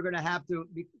 that's where you're going to have to.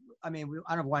 I mean,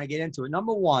 I don't want to get into it.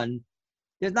 Number one,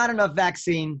 there's not enough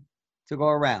vaccine to go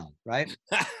around, right?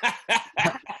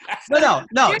 No.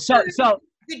 So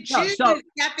the Jews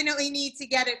definitely need to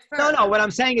get it first. No. What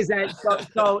I'm saying is that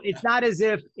so it's not as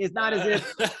if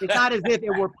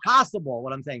it were possible.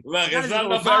 What I'm saying. Look, it's not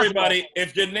enough for everybody.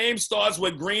 If your name starts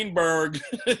with Greenberg.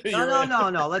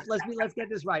 No. Let's get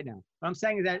this right now. What I'm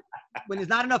saying is that when there's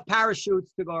not enough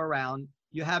parachutes to go around,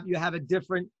 you have a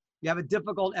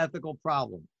difficult ethical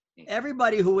problem.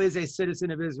 Everybody who is a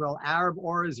citizen of Israel, Arab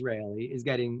or Israeli, is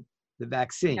getting the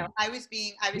vaccine. No, I was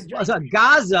So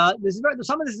Gaza.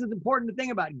 Some of this is important to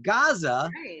think about.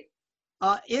 Gaza.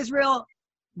 Right. Israel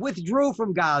withdrew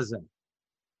from Gaza.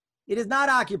 It is not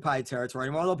occupied territory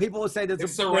anymore. Although people will say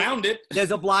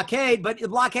there's a blockade, but the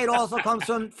blockade also comes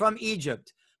from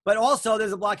Egypt. But also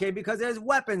there's a blockade because there's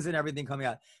weapons and everything coming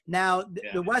out. Now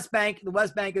the West Bank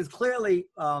is clearly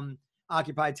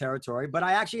occupied territory, but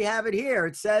I actually have it here.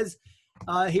 It says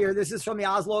here, this is from the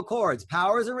Oslo Accords.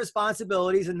 Powers and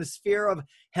responsibilities in the sphere of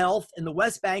health in the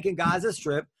West Bank and Gaza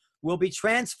Strip will be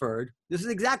transferred. This is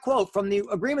an exact quote from the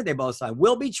agreement they both signed.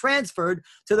 Will be transferred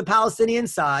to the Palestinian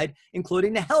side,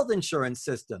 including the health insurance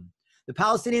system. The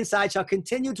Palestinian side shall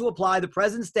continue to apply the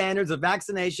present standards of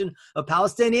vaccination of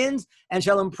Palestinians and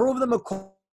shall improve them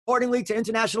accordingly to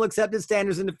international accepted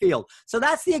standards in the field. So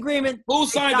that's the agreement. Who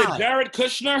signed it? Jared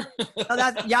Kushner? No,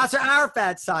 Yasser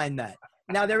Arafat signed that.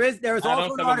 Now there's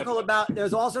also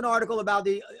an article about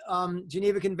the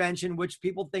Geneva Convention, which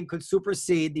people think could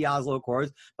supersede the Oslo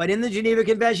Accords. But in the Geneva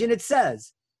Convention, it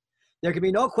says there can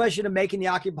be no question of making the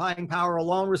occupying power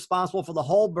alone responsible for the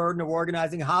whole burden of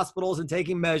organizing hospitals and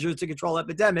taking measures to control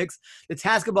epidemics. The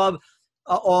task above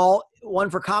all, one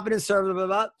for competent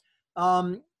service,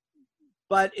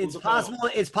 but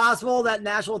it's possible that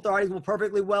national authorities will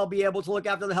perfectly well be able to look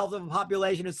after the health of the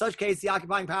population. In such case, the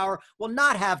occupying power will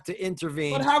not have to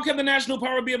intervene. But how can the national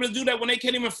power be able to do that when they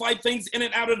can't even fly things in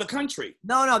and out of the country?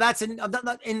 No, that's in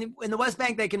the West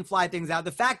Bank. They can fly things out.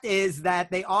 The fact is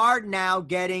that they are now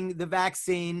getting the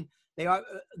vaccine. They are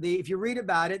if you read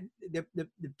about it,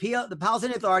 the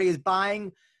Palestinian Authority is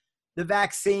buying the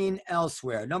vaccine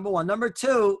elsewhere. Number one. Number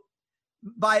two,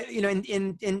 by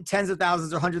in tens of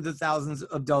thousands or hundreds of thousands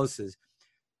of doses.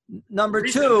 Number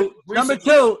two,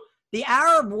 the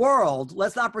Arab world,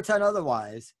 let's not pretend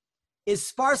otherwise, is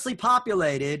sparsely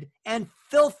populated and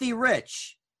filthy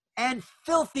rich. And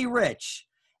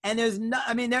there's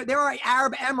there are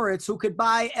Arab Emirates who could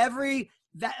buy every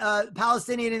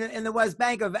Palestinian in the West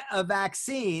Bank a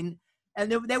vaccine,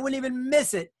 and they wouldn't even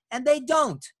miss it, and they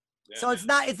don't. So it's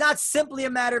not simply a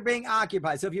matter of being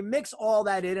occupied. So if you mix all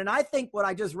that in, and I think what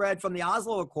I just read from the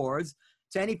Oslo Accords,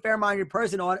 to any fair-minded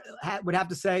person would have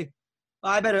to say,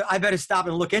 well, I better stop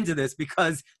and look into this,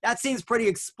 because that seems pretty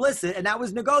explicit, and that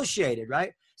was negotiated,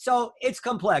 right? So it's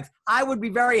complex. I would be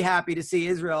very happy to see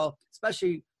Israel,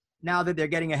 especially now that they're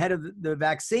getting ahead of the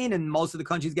vaccine and most of the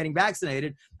countries getting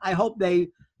vaccinated. I hope they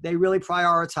really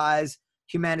prioritize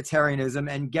humanitarianism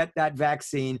and get that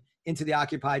vaccine into the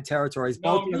occupied territories.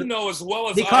 No, as well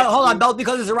as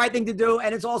because it's the right thing to do,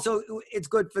 and it's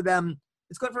good for them.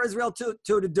 It's good for Israel too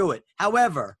to do it.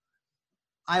 However,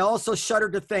 I also shudder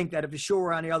to think that if the shoe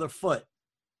were on the other foot,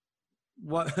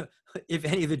 what if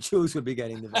any of the Jews would be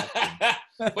getting the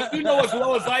vaccine? But you know as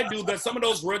well as I do that some of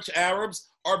those rich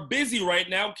Arabs are busy right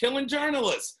now killing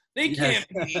journalists. They can't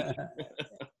be.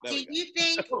 Do you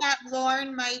think that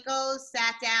Lorne Michaels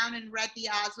sat down and read the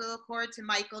Oslo Accord to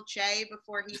Michael Che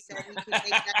before he said he could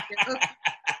make that joke?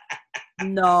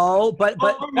 No, but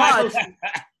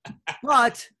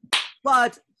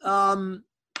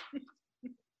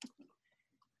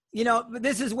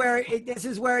this is where it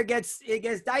gets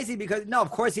dicey, because no, of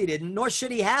course he didn't, nor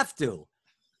should he have to.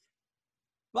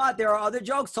 But there are other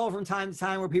jokes told from time to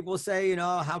time where people say,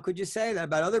 how could you say that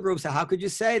about other groups? How could you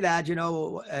say that?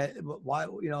 Why?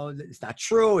 It's not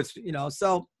true. It's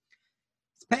so.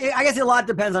 I guess a lot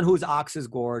depends on whose ox is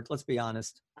gored. Let's be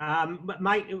honest. But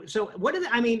Mike, so what are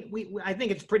I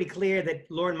think it's pretty clear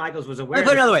that Lorne Michaels was aware. Let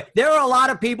me put it another way. There are a lot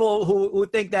of people who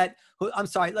think that. I'm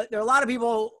sorry. There are a lot of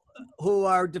people who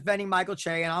are defending Michael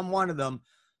Che, and I'm one of them.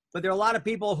 But there are a lot of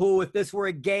people who, if this were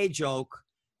a gay joke,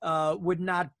 would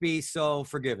not be so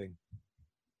forgiving.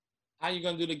 How are you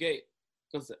gonna do the gay?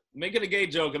 Make it a gay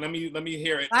joke and let me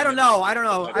hear it. I don't know. I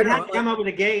have to come up with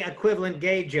a gay equivalent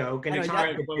gay joke, and it's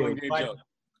hard to do.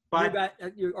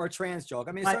 Or trans joke.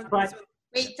 I mean,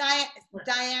 wait,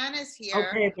 Diana's here.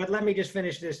 Okay, but let me just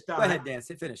finish this thought. Go ahead, Dan.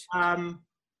 Finish.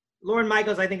 Lorne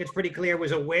Michaels, I think it's pretty clear,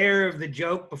 was aware of the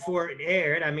joke before it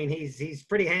aired. I mean, he's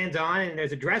pretty hands-on, and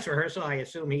there's a dress rehearsal. I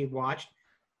assume he watched.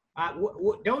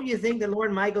 Don't you think that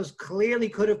Lorne Michaels clearly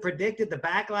could have predicted the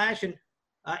backlash? And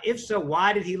if so,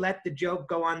 why did he let the joke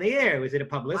go on the air? Was it a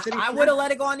publicity? I would have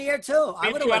let it go on the air too.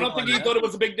 I don't think he thought it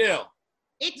was a big deal.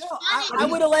 It's funny. I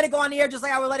would have let it go on the air just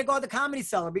like I would let it go at the Comedy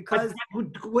Cellar, because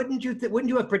wouldn't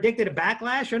you have predicted a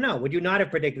backlash, or no? Would you not have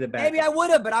predicted a backlash? Maybe I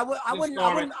would have, but I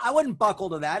wouldn't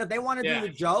buckle to that. If they want to do the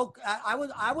joke, I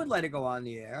would let it go on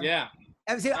the air. Yeah.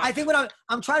 And see, I think what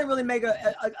I'm trying to really make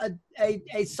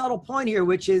a subtle point here,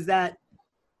 which is that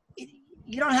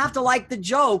you don't have to like the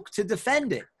joke to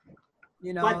defend it.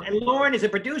 But Lorne is a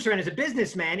producer and is a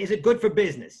businessman. Is it good for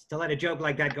business to let a joke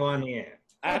like that go on the air?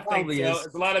 I think so.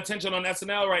 There's a lot of tension on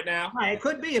SNL right now. Right, it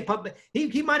could be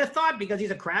he might have thought, because he's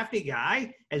a crafty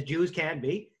guy, as Jews can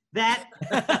be, that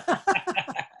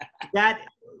I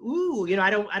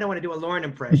don't want to do a Lorne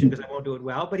impression because I won't do it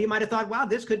well, but he might have thought, wow,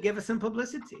 this could give us some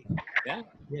publicity. Yeah.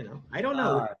 I don't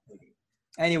know.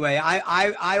 Anyway,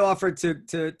 I offered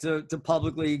to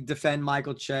publicly defend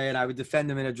Michael Che, and I would defend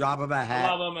him in a drop of a hat.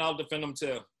 I love him, and I'll defend him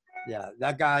too. Yeah,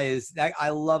 that guy I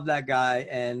love that guy,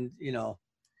 and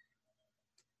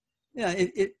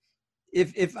if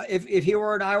he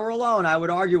were and I were alone, I would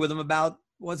argue with him about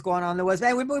what's going on in the West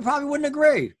Bank. We probably wouldn't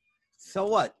agree. So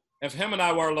what? If him and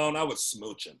I were alone, I would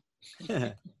smooch him.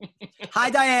 Hi,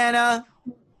 Diana.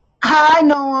 Hi,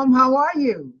 Noam. How are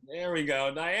you? There we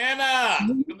go. Diana,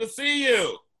 good to see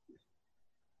you.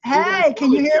 Hey,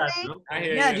 can you hear me? I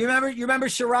hear you. Yeah, do you remember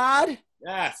Sherrod?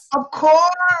 Yes. Of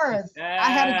course. Yes. I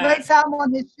had a great time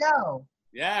on this show.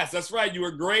 Yes, that's right. You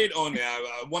were great on there.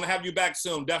 I want to have you back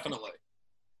soon, definitely.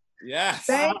 Yes.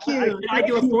 Thank you. Can I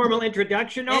do a formal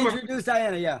introduction? Introduce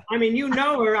Diana, yeah. I mean, you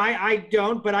know her. I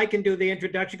don't, but I can do the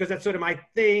introduction because that's sort of my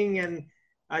thing, and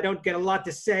I don't get a lot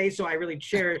to say, so I really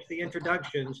cherish the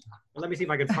introductions. But let me see if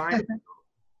I can find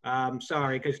it.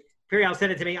 Sorry, because Periel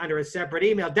sent it to me under a separate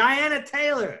email. Diana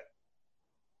Taylor.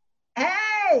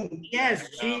 Hey. Yes,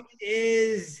 she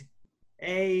is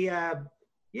a.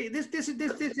 This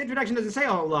introduction doesn't say a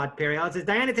whole lot, Periel. It says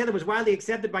Diana Taylor was widely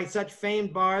accepted by such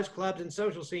famed bars, clubs, and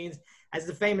social scenes as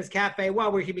the famous Cafe Wah,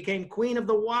 where she became Queen of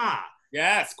the Wah.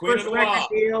 Yes, Queen of the Wah.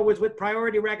 First record deal was with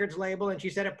Priority Records label, and she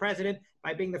set a precedent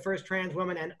by being the first trans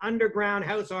woman and underground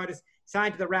house artist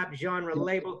signed to the rap genre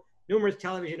label. Numerous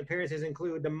television appearances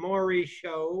include The Maury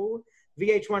Show,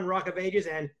 VH1 Rock of Ages,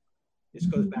 and this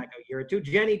goes back a year or two,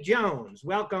 Jenny Jones.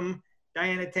 Welcome,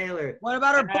 Diana Taylor. What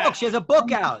about her book? She has a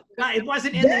book out. It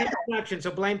wasn't in the introduction,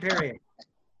 so blame Perry.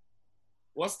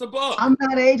 What's the book? I'm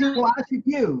not Asian. Why should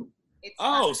you?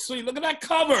 Oh, sweet. Look at that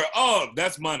cover. Oh,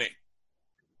 that's money.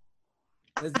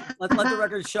 Let the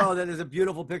record show that there's a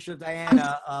beautiful picture of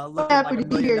Diana looking Happy like $1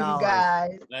 to be million. here, you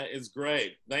guys. That is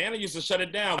great. Diana used to shut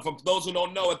it down. For those who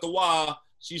don't know, at the Wah,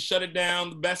 she shut it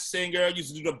down. The best singer.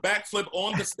 Used to do the backflip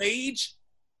on the stage.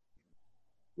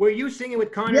 Were you singing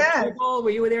with Connor Tribble? Were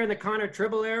you there in the Connor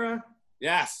Tribble era?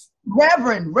 Yes.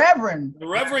 Reverend. The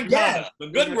Reverend Yes. Connor. The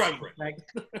good Reverend.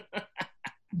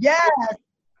 Yes.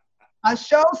 A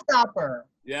showstopper.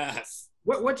 Yes.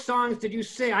 What songs did you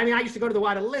sing? I mean, I used to go to the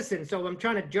Y to listen, so I'm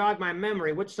trying to jog my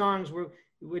memory. What songs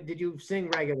did you sing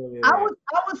regularly? I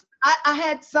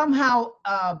had somehow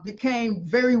became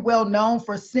very well known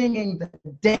for singing the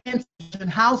dance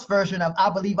and house version of I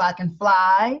Believe I Can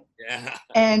Fly. Yeah.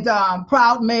 And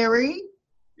Proud Mary.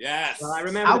 Yes. Well, I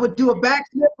remember. I would do a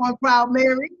backflip on Proud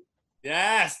Mary.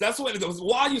 Yes, that's what it was.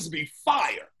 Wah used to be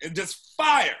fire. And just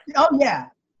fire. Oh yeah.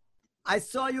 I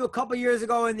saw you a couple years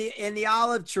ago in the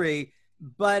Olive Tree,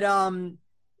 but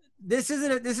this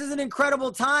is an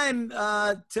incredible time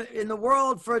in the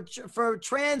world for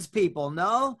trans people.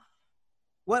 No,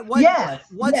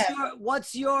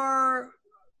 what's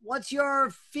your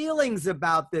feelings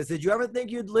about this? Did you ever think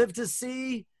you'd live to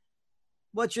see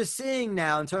what you're seeing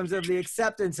now in terms of the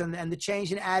acceptance and the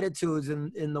change in attitudes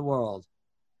in the world?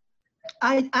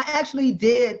 I actually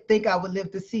did think I would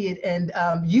live to see it, and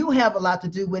you have a lot to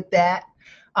do with that,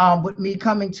 with me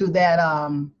coming to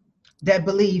that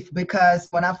belief, because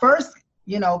when I first,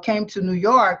 came to New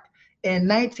York in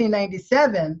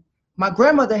 1997, my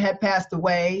grandmother had passed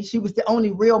away. She was the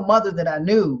only real mother that I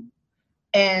knew,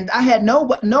 and I had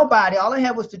nobody. All I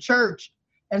had was the church,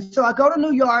 and so I go to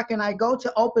New York and I go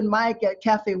to open mic at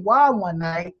Cafe Wah one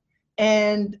night,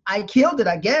 and I killed it,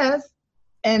 I guess,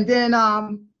 and then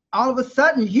all of a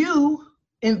sudden, you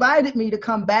invited me to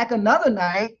come back another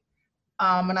night,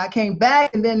 and I came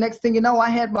back, and then next thing you know, I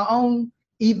had my own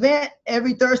event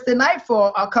every Thursday night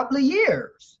for a couple of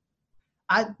years.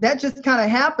 That just kind of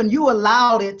happened. You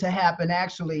allowed it to happen,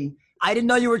 actually. I didn't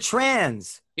know you were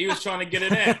trans. He was trying to get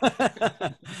it in.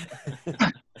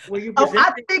 Were you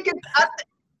I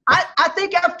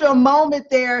think after a moment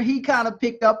there, he kind of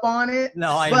picked up on it.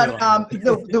 No, I know. But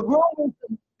the room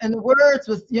and the words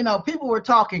was, people were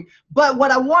talking. But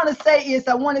what I want to say is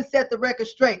I want to set the record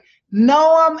straight.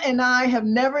 Noam and I have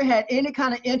never had any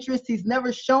kind of interest. He's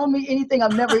never shown me anything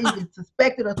I've never even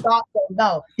suspected or thought. So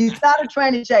no, he's not a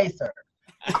tranny chaser.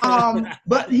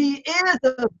 But he is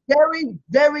a very,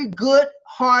 very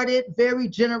good-hearted, very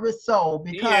generous soul,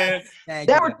 because you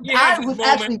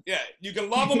can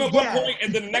love him at one point,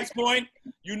 and then the next point,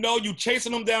 you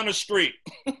chasing him down the street.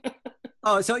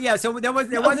 Oh, so there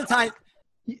was a time.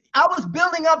 I was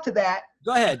building up to that.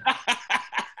 Go ahead.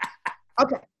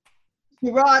 Okay.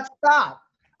 Gerard, stop.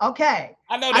 Okay.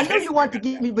 I know you want to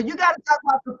get me, but you got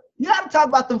to talk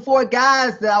about the 4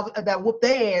 guys that whooped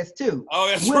their ass too. Oh,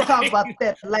 that's we'll right. talk about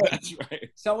that later. That's right.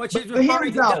 So what she's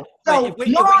referring to. So if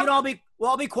we can all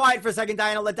be quiet for a second,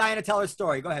 Diana. Let Diana tell her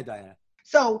story. Go ahead, Diana.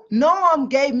 So Noam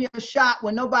gave me a shot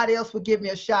when nobody else would give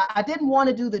me a shot. I didn't want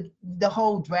to do the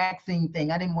whole drag scene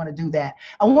thing. I didn't want to do that.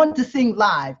 I wanted to sing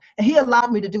live, and he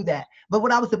allowed me to do that. But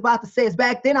what I was about to say is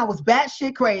back then I was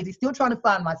batshit crazy, still trying to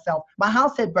find myself. My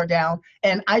house had burned down,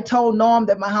 and I told Noam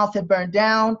that my house had burned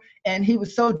down, and he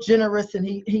was so generous, and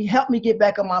he helped me get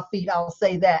back on my feet. I'll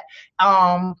say that.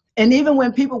 And even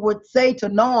when people would say to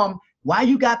Noam, why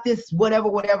you got this whatever,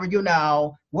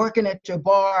 working at your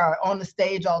bar or on the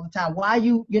stage all the time? Why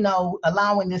you,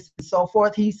 allowing this and so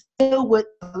forth? He still would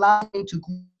allow me to.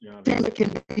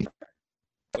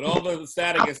 But all the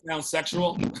static, it sounds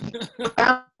sexual.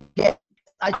 Yeah.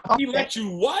 He let you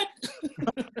what?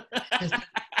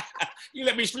 You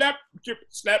let me slap.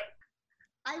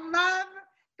 I love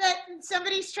that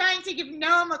somebody's trying to give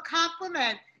Noam a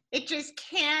compliment. It just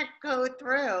can't go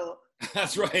through.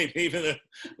 That's right. Even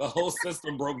the whole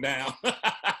system broke down.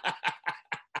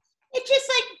 It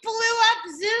just blew up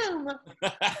Zoom.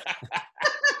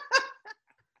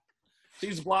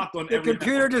 She's blocked on the every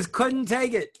computer network. Just couldn't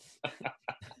take it.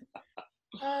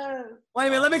 Wait a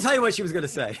minute, let me tell you what she was going to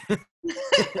say.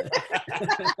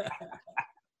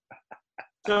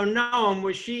 So Noam,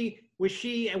 was she,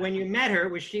 when you met her,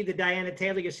 was she the Diana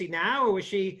Taylor you see now, or was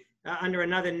she under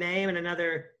another name and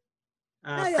another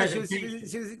she was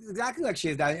exactly like she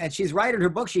is now. And she's right in her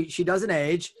book. She doesn't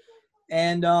age.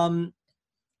 And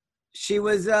she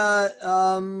was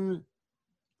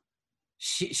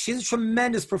she's a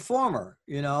tremendous performer,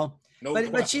 you know. No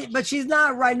but she's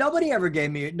not right. Nobody ever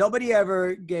gave me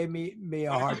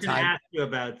a hard time. I ask you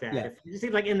about that. Yeah. It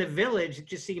seemed like in the Village, it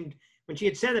just seemed when she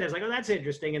had said that, I was like, oh, that's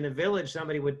interesting. In the Village,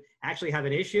 somebody would actually have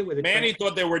an issue with it. Manny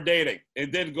thought they were dating.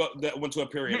 It did go. That went to a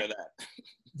period of that.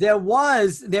 There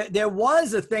was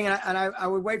a thing, and I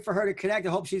would wait for her to connect. I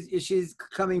hope she's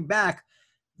coming back.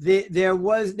 There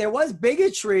was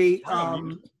bigotry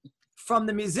from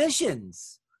the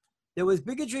musicians. There was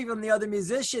bigotry from the other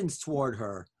musicians toward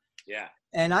her. Yeah.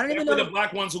 And I don't even know the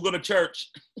black ones who go to church.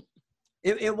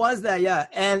 It was that, yeah.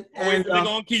 And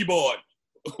on keyboard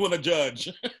with a judge.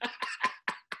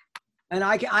 And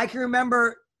I can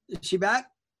remember. Is she back?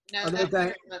 No,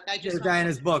 I just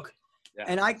Diana's book. Yeah.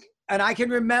 And I can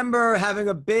remember having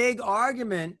a big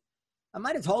argument. I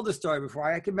might have told the story before.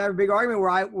 I can remember a big argument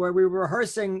where we were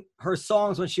rehearsing her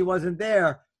songs when she wasn't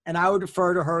there, and I would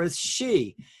refer to her as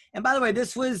she. And by the way,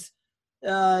 this was,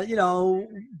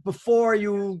 before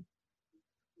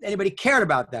anybody cared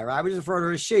about that, right? I would just refer to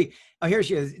her as she. Oh, here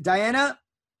she is. Diana,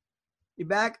 you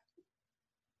back?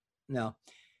 No.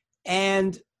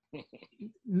 And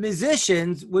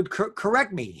musicians would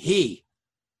correct me. He.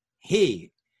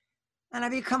 And I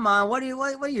mean, come on, what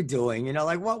are you doing? You know,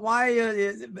 like what? Why are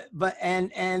you? But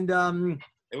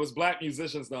it was black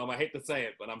musicians, though. I hate to say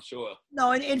it, but I'm sure.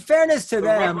 No, in fairness to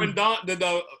them. Did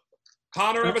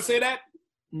Connor ever say that?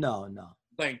 No.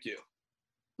 Thank you.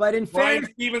 But in fairness,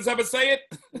 Stevens ever say it?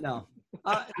 No.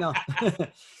 No.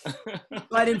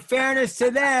 But in fairness to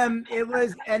them, it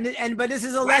was but this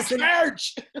is a lesson.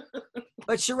 Church.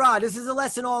 But Sherrod, this is a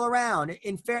lesson all around.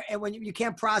 And when you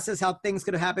can't process how things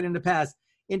could have happened in the past.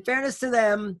 In fairness to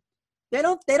them, they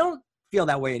don't feel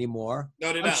that way anymore.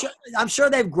 No, they don't. I'm sure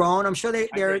they've grown. I'm sure they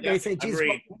say, "Geez,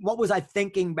 what was I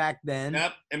thinking back then?"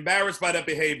 Yep, embarrassed by that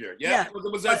behavior. Yep. Yeah,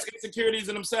 it was insecurities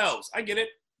in themselves. I get it.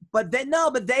 But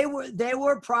they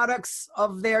were products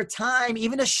of their time,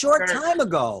 even a short time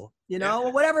ago. You know,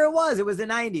 whatever it was the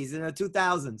 90s and the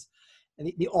 2000s,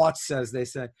 and the aughts, as they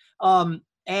said.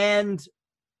 And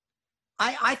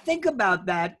I think about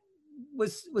that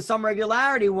with some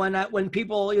regularity when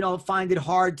people find it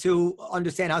hard to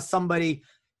understand how somebody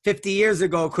 50 years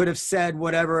ago could have said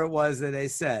whatever it was that they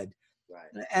said.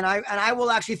 Right. And I will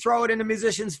actually throw it in the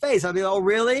musician's face. I'll be, oh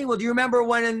really? Well, do you remember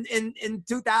when in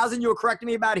 2000 you were correcting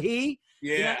me about he?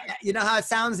 Yeah. You know how it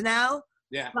sounds now?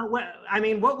 Yeah. But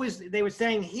what was they were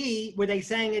saying he? Were they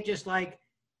saying it just like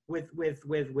with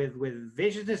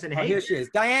viciousness and hate? Oh, here she is,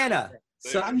 Diana.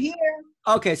 So I'm here.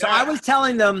 Okay, so I was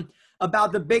telling them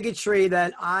about the bigotry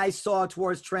that I saw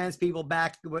towards trans people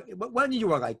back. When did you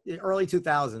work? Like the early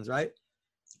 2000s, right?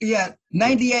 Yeah,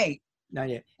 98.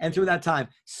 98, and through that time.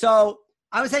 So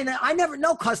I was saying that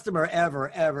no customer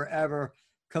ever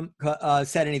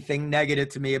said anything negative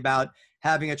to me about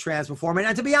having a trans performer.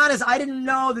 And to be honest, I didn't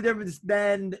know the difference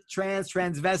between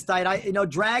transvestite.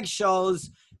 Drag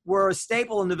shows were a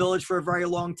staple in the Village for a very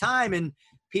long time, and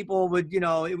people would,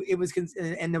 it was,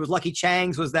 and there was Lucky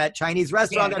Chang's was that Chinese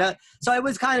restaurant. Yeah. So it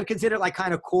was kind of considered like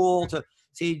kind of cool to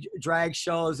see drag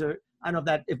shows, or I don't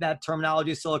know if that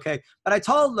terminology is still okay. But I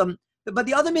told them, but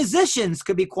the other musicians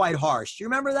could be quite harsh. Do you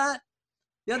remember that?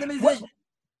 The other musicians.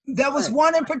 There was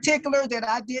one in particular that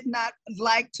I did not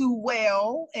like too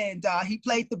well, and he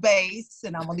played the bass,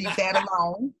 and I'm gonna leave that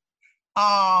alone.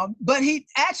 But he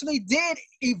actually did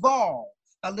evolve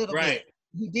a little bit.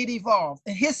 He did evolve,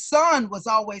 and his son was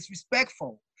always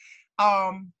respectful.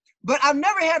 But I've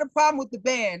never had a problem with the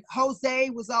band. Jose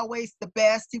was always the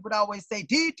best. He would always say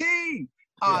DT.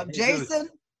 Jason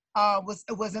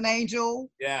was an angel.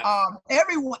 Yeah.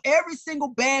 Every single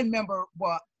band member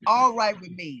were all right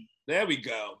with me. There we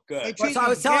go. Good. So I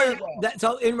was telling you that.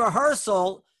 So in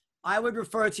rehearsal, I would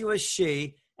refer to you as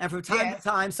she, and from time to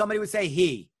time, somebody would say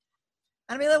he.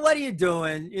 And I mean, like, what are you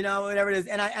doing? Whatever it is.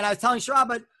 And I was telling Sherrod,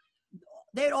 but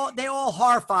they all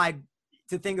horrified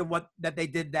to think of that they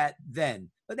did that then.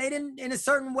 But they didn't. In a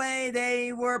certain way,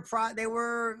 they were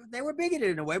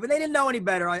bigoted in a way, but they didn't know any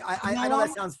better. I know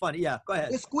that sounds funny. Yeah, go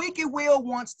ahead. The squeaky wheel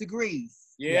wants the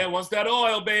grease. Yeah, wants that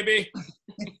oil, baby.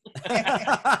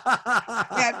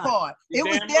 That part. It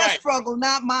was their struggle,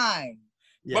 not mine.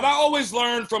 Yeah. But I always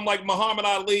learned from like Muhammad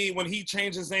Ali when he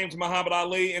changed his name to Muhammad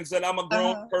Ali and said, I'm a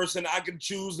grown person. I can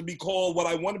choose to be called what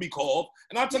I want to be called.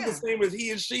 And I took the same as he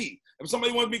and she. If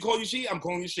somebody wants to be called you she, I'm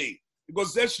calling you she.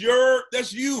 Because that's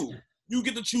you. You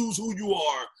get to choose who you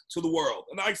are to the world.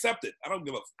 And I accept it. I don't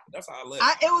give a that's how I live.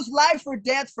 It was life or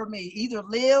death for me. Either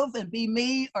live and be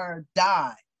me or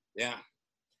die. Yeah.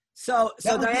 So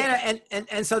Diana,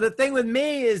 and so the thing with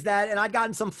me is that, and I've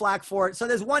gotten some flack for it. So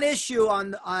there's one issue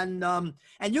on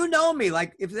and you know me,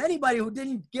 like if there's anybody who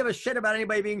didn't give a shit about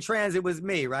anybody being trans, it was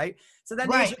me, right? So then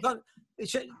the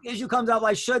issue comes up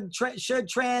like, should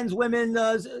trans women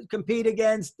compete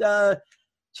against,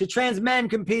 should trans men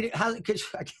compete? Compete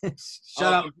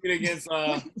against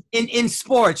in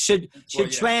sports? Should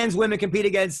trans women compete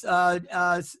against? We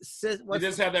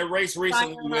just had that race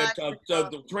recently with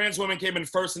the trans women came in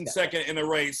first and second in a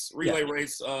relay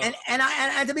race. And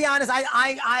to be honest,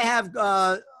 I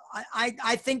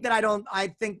think that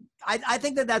I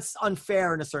think that that's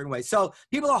unfair in a certain way. So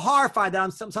people are horrified that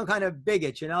I'm some kind of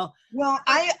bigot, you know? Well,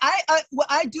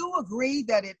 I do agree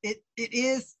that it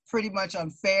is pretty much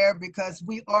unfair because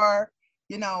we are,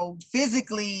 you know,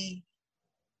 physically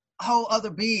whole other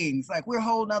beings. Like we're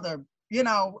whole other, you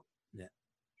know,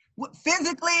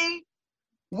 physically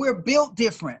we're built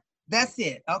different. That's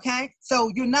it. Okay.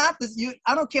 So you're not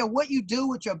I don't care what you do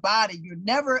with your body. You're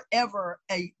never, ever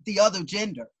the other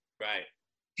gender. Right.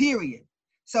 Period.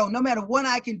 So no matter what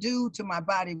I can do to my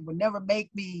body would never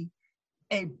make me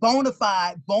a bona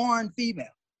fide born female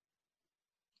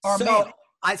or male.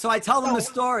 I tell them the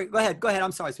story. Go ahead.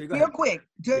 I'm sorry, sweetie. Go ahead. Real quick,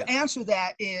 to answer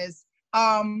that is,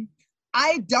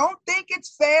 I don't think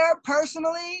it's fair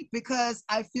personally because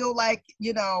I feel like,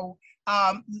 you know,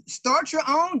 start your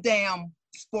own damn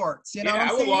sports. You know what I'm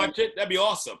saying? I would watch it. That'd be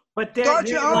awesome. But start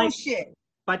your own shit.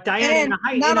 But Diana,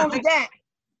 not only that.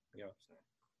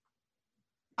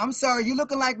 I'm sorry, you're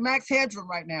looking like Max Headroom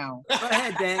right now. Go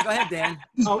ahead, Dan.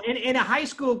 Oh, in a high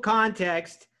school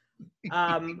context,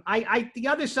 the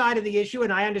other side of the issue,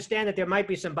 and I understand that there might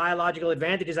be some biological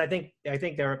advantages. I think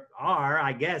there are.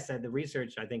 I guess the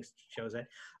research I think shows that.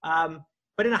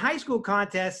 But in a high school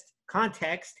context,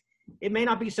 it may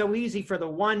not be so easy for the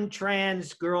one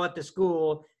trans girl at the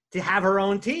school to have her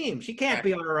own team. She can't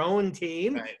be on her own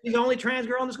team. Right. She's the only trans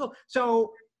girl in the school.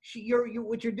 So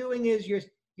what you're doing is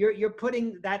you're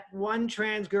putting that one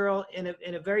trans girl in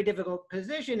a very difficult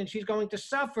position, and she's going to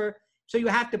suffer. So you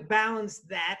have to balance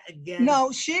that again.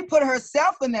 No, she put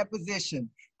herself in that position.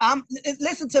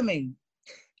 Listen to me.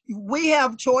 We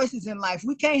have choices in life.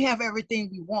 We can't have everything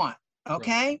we want.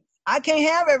 Okay. Right. I can't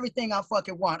have everything I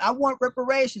fucking want. I want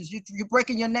reparations. You're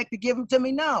breaking your neck to give them to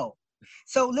me? No.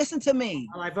 So listen to me.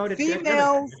 Well, I voted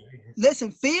females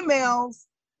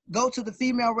go to the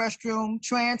female restroom.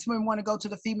 Trans men want to go to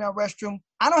the female restroom.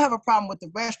 I don't have a problem with the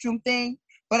restroom thing,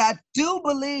 but I do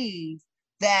believe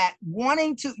that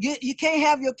wanting to, you can't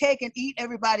have your cake and eat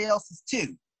everybody else's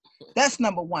too. That's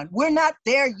number one. We're not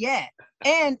there yet.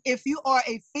 And if you are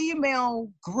a female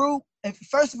group,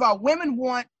 first of all, women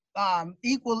want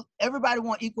everybody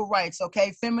want equal rights,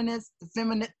 okay? Feminists, the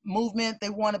feminine movement, they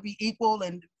want to be equal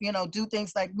and, you know, do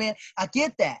things like men. I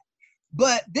get that.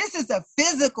 But this is a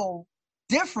physical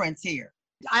difference here.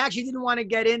 I actually didn't want to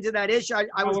get into that issue.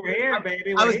 I was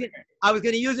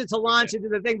going to use it to launch into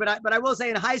the thing, but I will say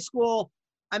in high school,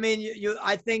 I mean,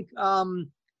 I think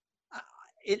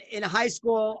in high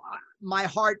school, my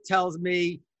heart tells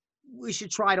me we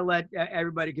should try to let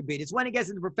everybody compete. It's when it gets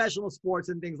into professional sports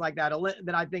and things like that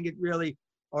that I think it really,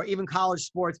 or even college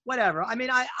sports, whatever. I mean,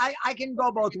 I can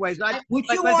go both ways. Would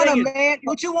you want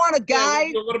a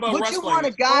guy? What about would wrestling? You want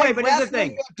a guy but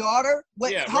wrestling your daughter?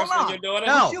 Hold on. Your daughter?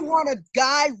 No. Would you want a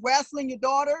guy wrestling your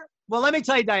daughter? Well, let me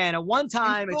tell you, Diana. One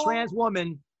time, a trans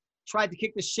woman tried to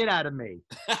kick the shit out of me,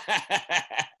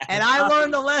 and I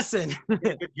learned a lesson.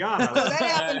 Good job. That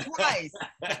happened twice.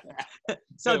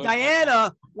 So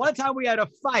Diana, one time we had a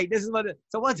fight.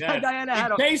 One time Diana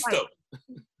had a fight.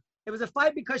 It was a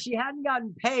fight because she hadn't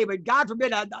gotten pay, but God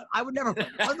forbid, I would never.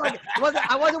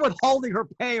 I wasn't withholding her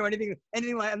pay or anything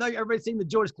like. I know everybody's seen the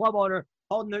Jewish club owner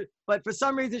holding her, but for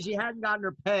some reason she hadn't gotten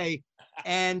her pay,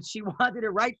 and she wanted it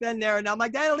right then there. And I'm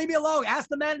like, Diana, leave me alone. Ask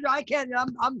the manager. I can't.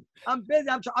 I'm busy.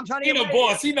 I'm trying to. He's a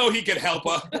boss. He know he can help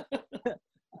her.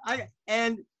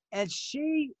 And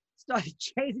she started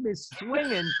chasing me,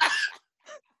 swinging,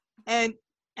 and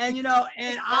you know,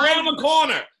 and around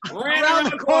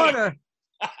the corner.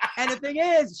 And the thing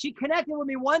is, she connected with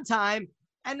me one time,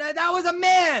 and that was a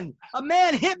man. A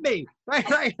man hit me,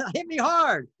 right, hit me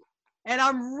hard. And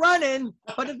I'm running,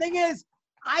 but the thing is,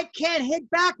 I can't hit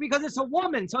back because it's a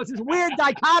woman. So it's this weird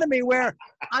dichotomy where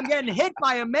I'm getting hit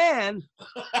by a man,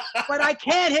 but I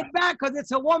can't hit back because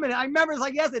it's a woman. I remember it's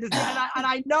like yesterday, and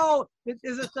I know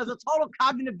there's a total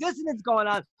cognitive dissonance going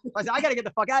on. I said, I got to get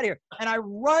the fuck out of here. And I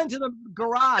run to the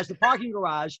garage, the parking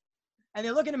garage, and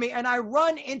they're looking at me, and I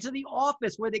run into the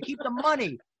office where they keep the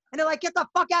money. And they're like, get the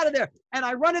fuck out of there. And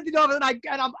I run into the office, and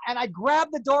I grab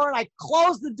the door, and I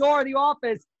close the door of the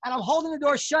office, and I'm holding the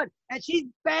door shut, and she's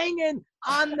banging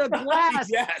on the glass.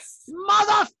 Yes.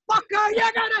 Motherfucker,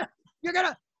 you're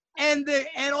gonna. And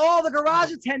all the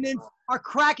garage attendants are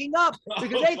cracking up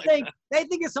because they think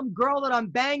it's some girl that I'm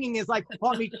banging is like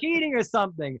caught me cheating or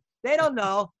something. They don't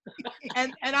know.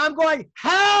 And I'm going,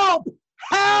 help,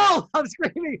 help. I'm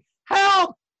screaming,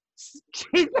 help.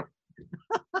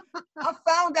 I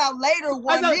found out later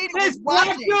this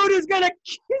black dude is gonna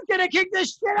kick the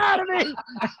shit out of me.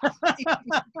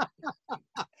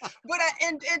 But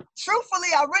and truthfully,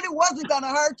 I really wasn't gonna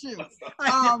hurt you.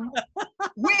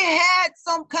 We had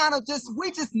some kind of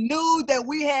we just knew that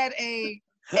we had a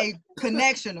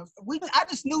connection. I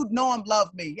just knew Noam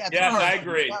loved me. Yes, I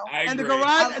agree. You know? And the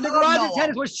garage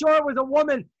attendants was sure it was a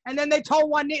woman. And then they told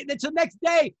Juanita. The next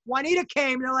day, Juanita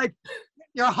came. And they're like,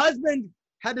 your husband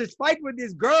had this fight with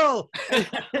this girl,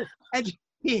 and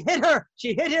he hit her.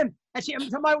 She hit him, and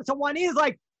so Juanita's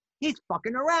like, he's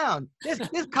fucking around. This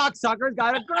cocksucker's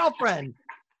got a girlfriend.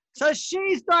 So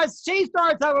she starts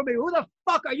talking with me. Who the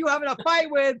fuck are you having a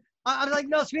fight with? I was like,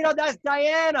 no, sweetheart, that's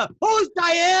Diana. Who's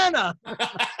Diana?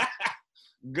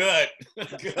 Good.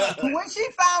 When she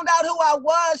found out who I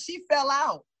was, she fell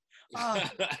out.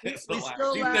 She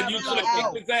said you should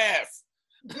have kicked his ass.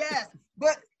 Yes,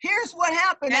 but here's what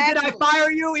happened. And did I fire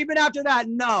you even after that?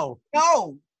 No.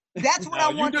 No. That's what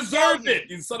I want to tell you. You deserved it,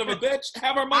 you son of a bitch.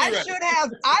 Have our money ready.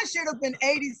 I should have been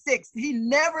 86. He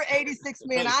never 86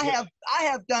 me, and I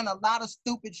have done a lot of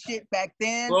stupid shit back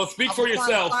then. Well, speak for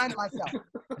yourself.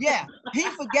 Yeah, he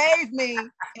forgave me,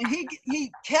 and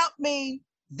he kept me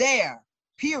there.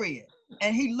 Period.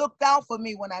 And he looked out for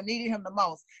me when I needed him the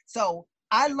most. So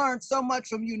I learned so much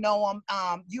from you, Noam.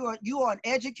 You are an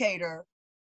educator.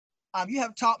 You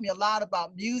have taught me a lot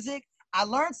about music. I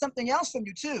learned something else from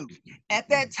you too. At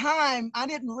that time, I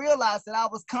didn't realize that I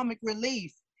was comic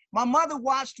relief. My mother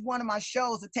watched one of my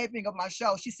shows, the taping of my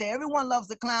show. She said, everyone loves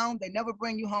a clown. They never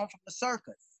bring you home from the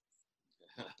circus.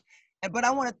 But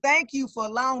I want to thank you for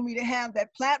allowing me to have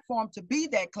that platform to be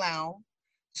that clown,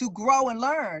 to grow and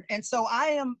learn. And so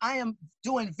I am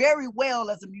doing very well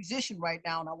as a musician right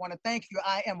now. And I want to thank you.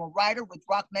 I am a writer with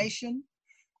Rock Nation.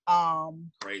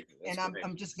 Great. And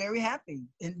I'm just very happy.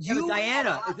 And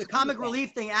Diana, the comic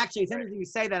relief thing, actually, it's interesting you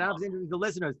say that. I was interested the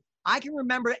listeners. I can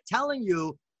remember telling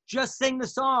you, just sing the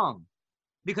song.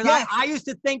 Because yes. I used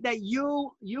to think that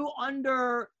you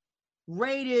underrated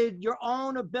your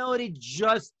own ability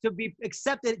just to be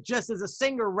accepted just as a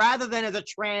singer rather than as a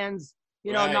trans,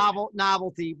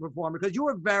 novelty performer. Because you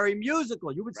were very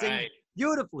musical. You would sing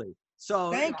beautifully.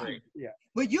 So thank you. Yeah.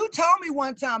 But you told me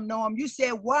one time, Noam, you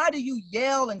said, why do you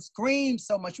yell and scream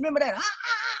so much? Remember that? I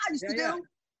used to do?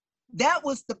 That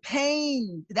was the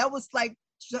pain. That was like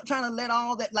trying to let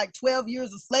all that, like 12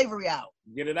 years of slavery out.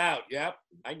 Get it out. Yep.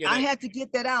 I had to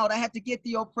get that out. I had to get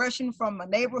the oppression from my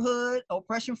neighborhood,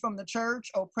 oppression from the church,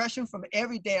 oppression from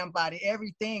every damn body,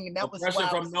 everything. And that oppression was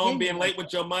from Noam being late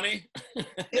with your money.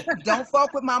 Don't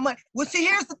fuck with my money. Well, see,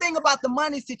 here's the thing about the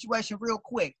money situation real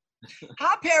quick.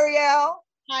 Hi, Periel.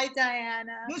 Hi,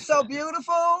 Diana. You're so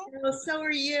beautiful. Well, so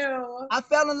are you. I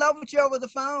fell in love with you over the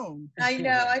phone. I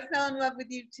know. I fell in love with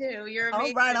you too. You're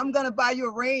amazing. All right, I'm gonna buy you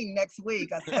a ring next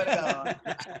week. I swear to God.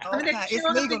 Okay, it's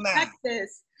legal now.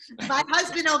 Texas. My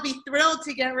husband will be thrilled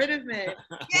to get rid of me.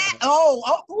 Yeah.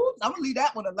 Oh, I'm gonna leave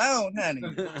that one alone, honey.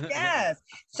 Yes.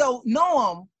 So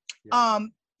Noam,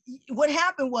 what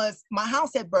happened was my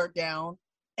house had burnt down,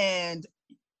 and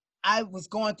I was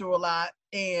going through a lot,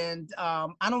 and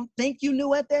I don't think you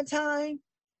knew at that time.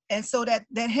 And so that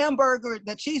hamburger,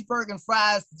 that cheeseburger and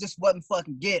fries just wasn't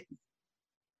fucking getting.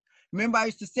 Remember I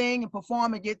used to sing and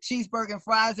perform and get cheeseburger and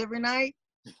fries every night?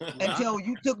 Until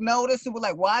you took notice and were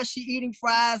like, why is she eating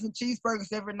fries and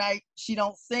cheeseburgers every night? She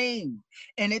don't sing.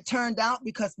 And it turned out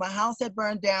because my house had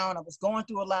burned down. I was going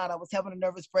through a lot. I was having a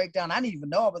nervous breakdown. I didn't even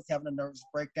know I was having a nervous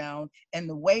breakdown. And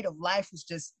the weight of life was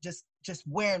just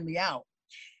wearing me out.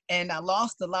 And I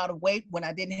lost a lot of weight when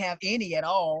I didn't have any at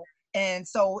all. And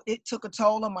so it took a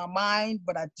toll on my mind,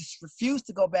 but I just refused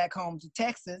to go back home to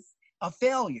Texas, a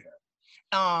failure.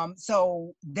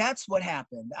 So that's what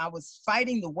happened. I was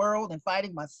fighting the world and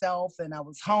fighting myself, and I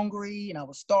was hungry and I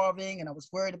was starving and I was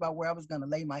worried about where I was going to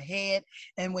lay my head.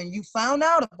 And when you found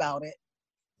out about it,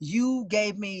 you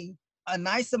gave me a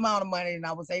nice amount of money, and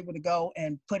I was able to go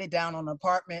and put it down on an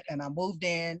apartment, and I moved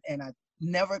in, and I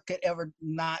never could ever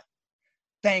not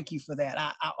thank you for that.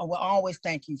 I will always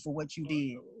thank you for what you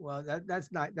did. Well, that's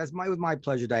my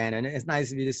pleasure, Diana, and it's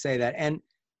nice of you to say that. And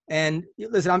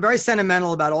listen, I'm very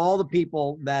sentimental about all the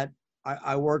people that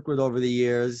I worked with over the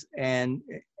years, and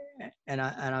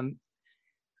I'm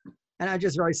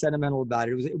just very sentimental about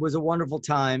it. It was a wonderful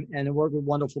time, and I worked with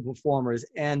wonderful performers.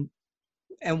 And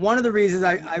one of the reasons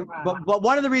but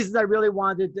one of the reasons I really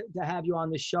wanted to have you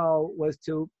on the show was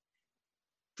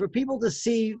for people to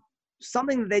see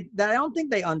something that I don't think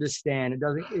they understand.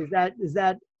 Is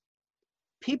that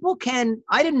people can.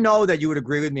 I didn't know that you would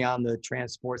agree with me on the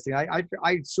transport thing. I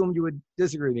assumed you would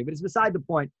disagree with me, but it's beside the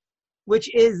point,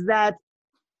 which is that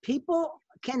people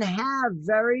can have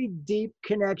very deep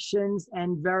connections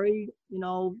and very,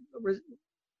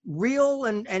 real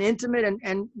and intimate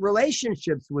and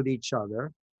relationships with each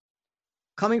other,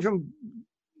 coming from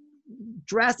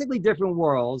drastically different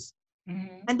worlds,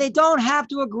 and they don't have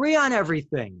to agree on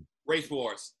everything. Race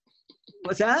wars.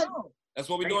 What's that? That's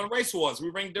what we do in race wars.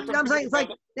 We bring different. I'm saying, it's like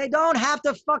they don't have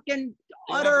to fucking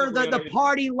utter the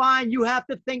party line. You have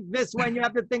to think this way and you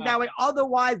have to think that way.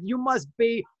 Otherwise, you must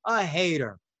be a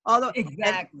hater.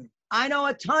 Exactly. I know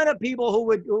a ton of people who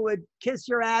would kiss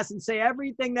your ass and say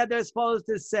everything that they're supposed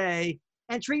to say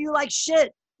and treat you like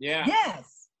shit. Yeah.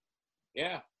 Yes.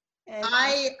 Yeah. And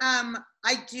I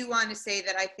do want to say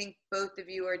that I think both of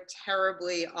you are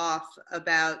terribly off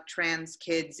about trans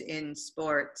kids in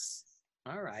sports.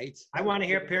 All right. I want to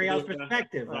hear Periel's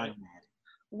perspective on that.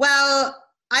 Well,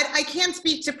 I can't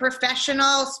speak to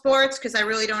professional sports because I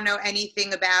really don't know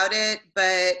anything about it,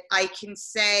 but I can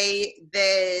say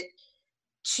that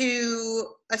to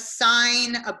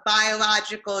assign a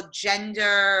biological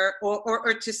gender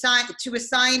or to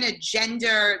assign a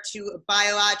gender to a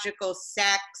biological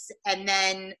sex and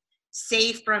then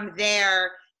say from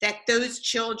there that those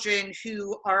children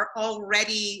who are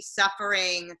already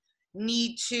suffering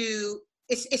need to,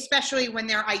 especially when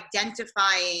they're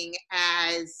identifying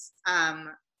as,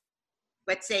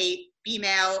 let's say,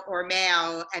 female or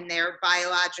male, and they're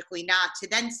biologically not, to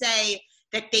then say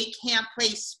that they can't play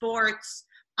sports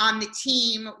on the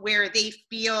team where they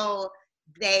feel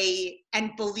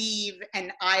and believe,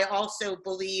 and I also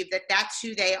believe that that's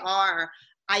who they are,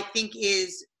 I think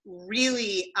is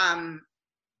really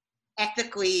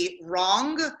ethically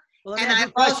wrong. Well, and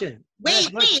I also,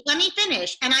 wait, let me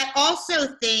finish. And I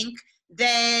also think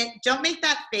that, don't make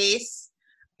that face.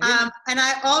 And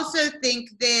I also think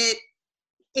that,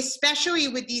 especially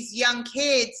with these young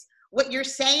kids, what you're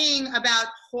saying about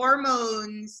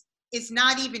hormones is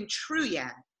not even true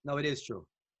yet. No, it is true.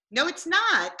 No, it's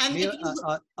not. And no,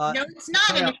 it's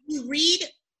not.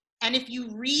 And if you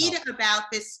read about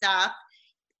this stuff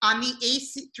on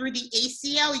through the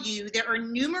ACLU, there are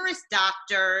numerous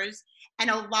doctors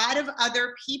and a lot of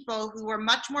other people who are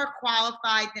much more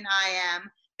qualified than I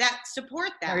am that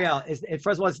support that. Ariel,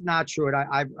 first of all, it's not true. And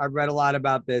I've read a lot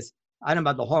about this. I know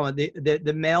about the hormone.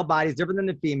 The male body is different than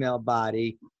the female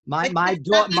body. My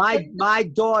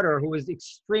daughter, who is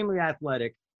extremely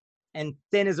athletic and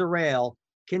thin as a rail,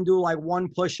 can do like one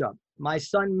push-up. My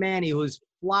son Manny, who's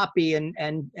floppy and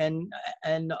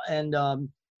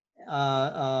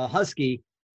husky,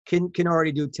 can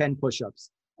already do 10 push-ups.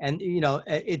 And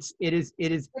it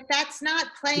is. But that's not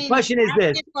playing. The question is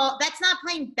this: that's not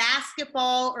playing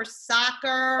basketball or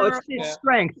soccer. Oh, it's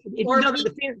strength.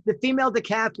 The female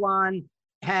decathlon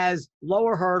has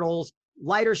lower hurdles,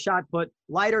 lighter shot put,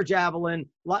 lighter javelin.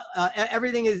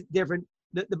 Everything is different.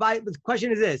 The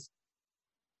question is this: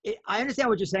 I understand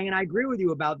what you're saying, and I agree with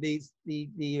you about the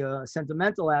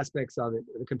sentimental aspects of it,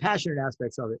 the compassionate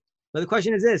aspects of it. But the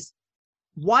question is this: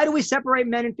 why do we separate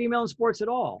men and female in sports at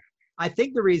all? I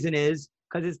think the reason is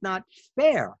because it's not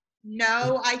fair.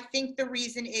 No, I think the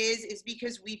reason is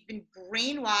because we've been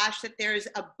brainwashed that there's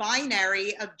a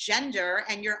binary of gender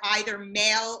and you're either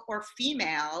male or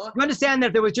female. You understand that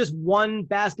if there was just one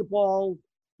basketball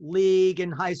league in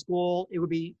high school, it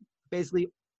would be basically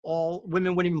all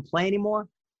women wouldn't even play anymore?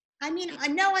 I mean,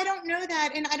 no, I don't know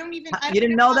that, and I don't even. You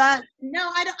didn't know that?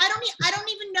 No, I don't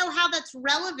even know how that's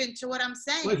relevant to what I'm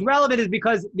saying. What's relevant is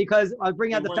because I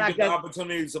bring out the fact that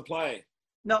opportunities to play.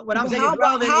 No, what I'm saying is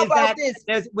relevant is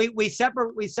that we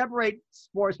separate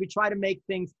sports. We try to make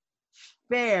things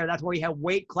fair. That's why we have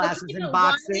weight classes in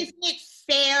boxing. Why isn't it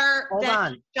fair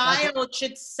that a child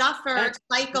should suffer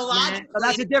psychologically?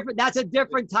 That's a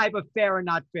different type of fair and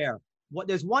not fair.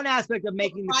 there's one aspect of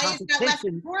making the Why is that less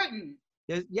competition. important?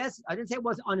 Yes, I didn't say it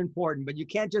was unimportant, but you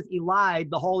can't just elide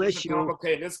the whole issue.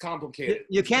 It's complicated.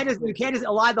 You can't just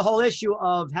elide the whole issue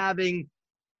of having.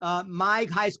 My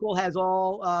high school has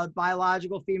all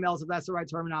biological females, if that's the right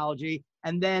terminology,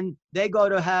 and then they go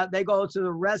to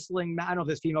the wrestling. I don't know if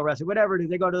it's female wrestling, whatever it is.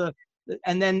 They go to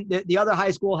and then the other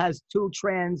high school has 2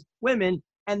 trans women,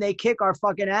 and they kick our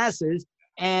fucking asses.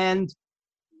 And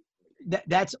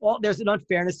that's all. There's an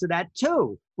unfairness to that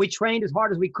too. We trained as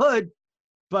hard as we could,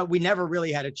 but we never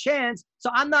really had a chance.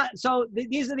 So I'm not. So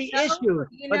these are the issues.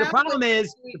 But the problem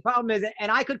is,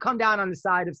 and I could come down on the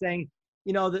side of saying,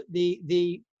 you know,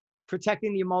 the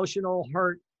protecting the emotional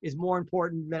hurt is more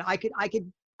important than I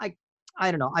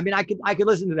don't know. I mean, I could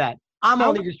listen to that. I'm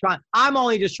only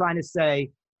just trying to say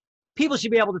people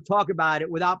should be able to talk about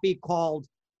it without being called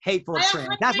hateful of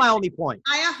trans. That's my only point.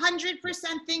 I 100%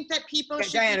 think that people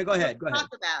should Diana, go ahead. talk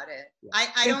about it. Yeah.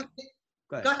 I don't think.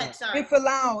 Go ahead. Sorry. If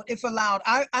allowed,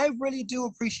 I really do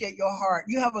appreciate your heart.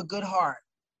 You have a good heart.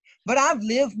 But I've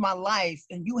lived my life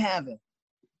and you haven't.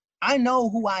 I know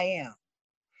who I am.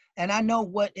 And I know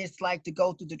what it's like to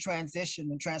go through the transition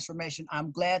and transformation.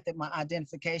 I'm glad that my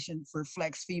identification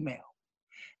reflects female.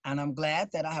 And I'm glad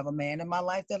that I have a man in my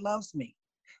life that loves me.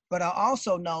 But I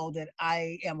also know that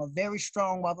I am a very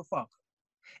strong motherfucker.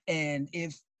 And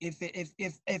if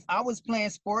I was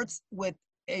playing sports with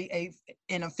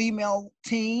in a female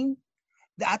team,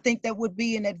 I think that would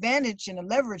be an advantage and a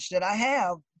leverage that I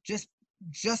have just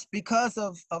because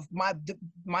of my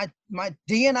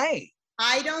DNA.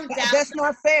 I don't doubt that's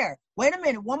not fair. Wait a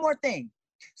minute, one more thing.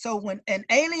 So when an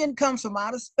alien comes from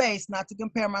outer space, not to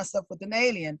compare myself with an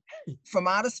alien, from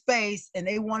outer space, and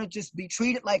they want to just be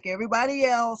treated like everybody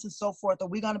else and so forth, are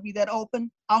we going to be that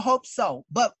open? I hope so.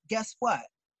 But guess what?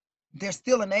 They're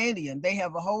still an alien. They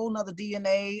have a whole nother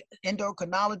DNA,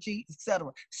 endocrinology,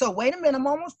 etc. So wait a minute, I'm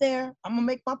almost there. I'm going to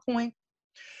make my point.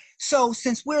 So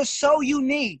since we're so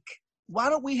unique, why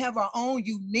don't we have our own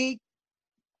unique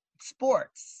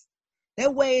sports?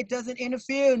 That way it doesn't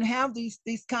interfere and have these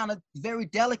kind of very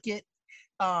delicate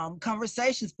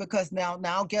conversations, because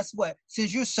now guess what?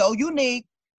 Since you're so unique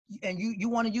and you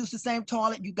want to use the same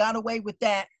toilet, you got away with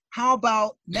that. How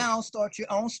about now start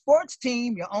your own sports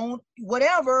team, your own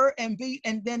whatever, and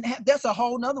then that's a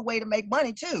whole nother way to make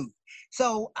money too.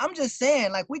 So I'm just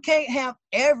saying, like, we can't have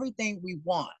everything we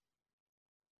want.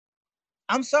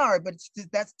 I'm sorry, but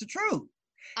that's the truth.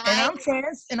 And I'm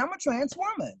trans, and I'm a trans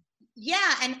woman.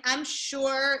 Yeah, and I'm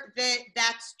sure that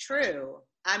that's true.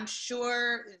 I'm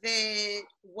sure that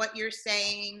what you're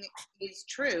saying is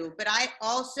true, but I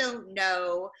also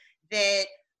know that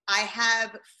I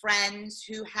have friends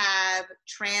who have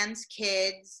trans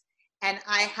kids, and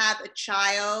I have a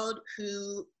child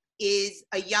who is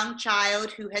a young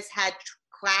child who has had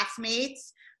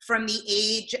classmates from the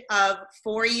age of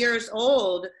 4 years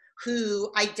old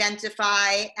who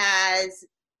identify as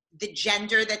the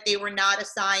gender that they were not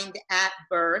assigned at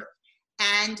birth.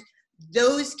 And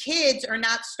those kids are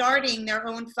not starting their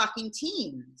own fucking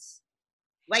teams.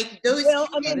 Like those kids,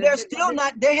 I mean, they're still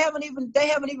not, they haven't even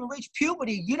reached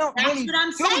puberty. You don't really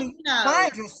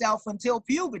find yourself until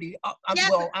puberty.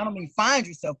 Well, I don't mean find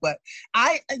yourself, but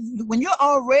when you're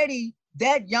already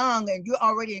that young and you're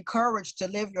already encouraged to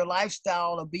live your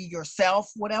lifestyle or be yourself,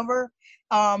 whatever,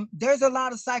 there's a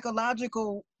lot of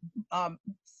psychological,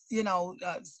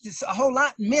 just a whole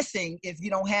lot missing if you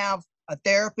don't have a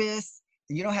therapist.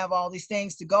 You don't have all these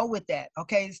things to go with that.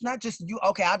 Okay, it's not just you.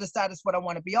 Okay, I decide it's what I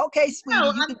want to be. Okay, sweetie,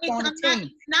 you can go on a team.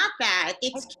 It's not that.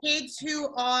 It's kids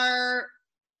who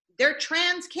they're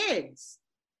trans kids,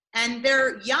 and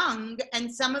they're young, and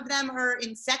some of them are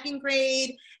in 2nd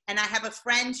grade. And I have a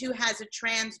friend who has a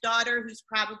trans daughter who's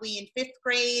probably in 5th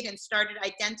grade and started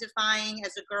identifying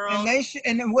as a girl. And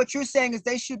and then what you're saying is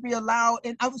they should be allowed.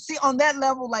 And I would see on that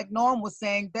level, like Noam was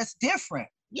saying, that's different.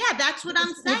 Yeah, that's what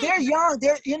I'm saying. They're young.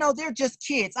 They're just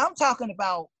kids. I'm talking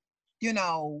about,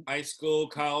 high school,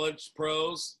 college,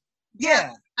 pros.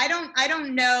 Yeah. I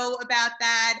don't know about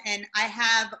that, and I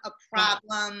have a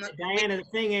problem. Diana, the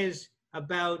thing is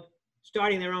about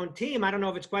starting their own team. I don't know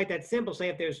if it's quite that simple. Say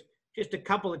if there's just a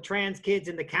couple of trans kids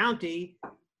in the county,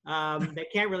 they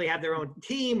can't really have their own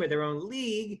team or their own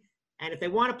league. And if they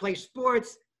want to play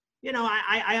sports,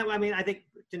 I mean, I think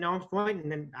to Noam's point, and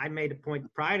then I made a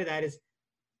point prior to that is,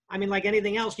 I mean, like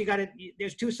anything else,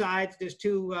 there's two sides, there's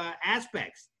two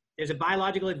aspects. There's a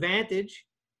biological advantage,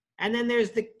 and then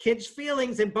there's the kids'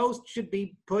 feelings, and both should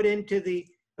be put into the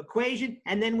equation.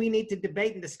 And then we need to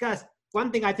debate and discuss.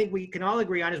 One thing I think we can all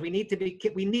agree on is one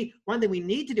thing we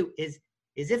need to do is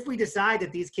if we decide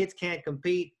that these kids can't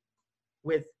compete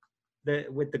with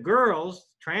with the girls,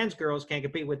 trans girls can't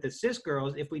compete with the cis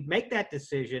girls. If we make that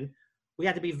decision, we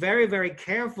have to be very, very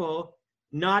careful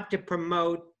not to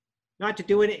promote, not to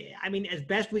do it. I mean, as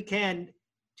best we can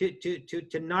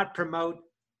to not promote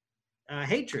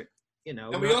hatred. You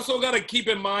know, and we also got to keep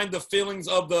in mind the feelings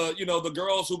of the, you know, the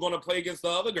girls who are going to play against the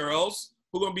other girls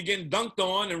who are going to be getting dunked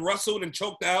on and wrestled and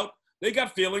choked out. They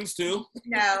got feelings too.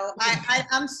 No,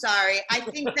 I'm sorry. I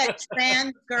think that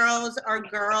trans girls are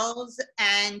girls,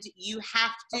 and you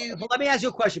have to. Let me ask you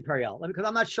a question, Periel, because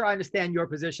I'm not sure I understand your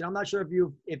position. I'm not sure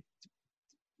if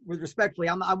with respectfully,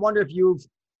 I wonder if you've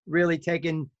really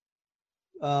taken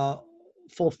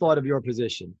full thought of your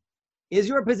position. Is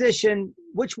your position,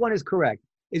 which one is correct?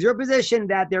 Is your position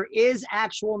that there is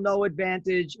actual no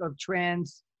advantage of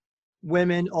trans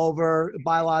women over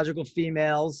biological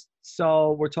females?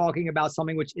 So we're talking about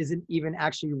something which isn't even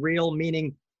actually real,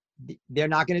 meaning they're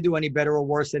not going to do any better or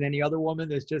worse than any other woman.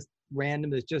 There's just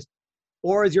random. There's just,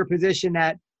 or is your position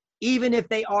that even if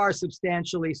they are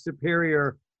substantially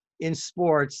superior in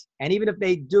sports, and even if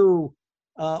they do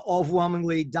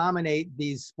overwhelmingly dominate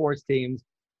these sports teams,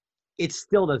 it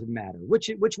still doesn't matter? Which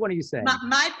one are you saying?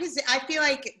 My position. I feel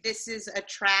like this is a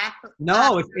trap.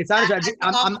 No, it's not a trap.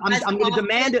 I'm going to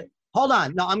demand it. Hold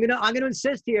on. No, I'm going to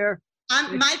insist here.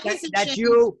 My position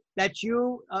that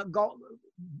you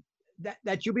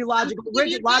be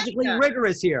logically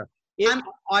rigorous here.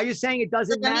 Are you saying it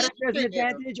doesn't matter if there's an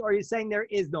advantage, or are you saying there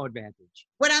is no advantage?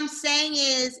 What I'm saying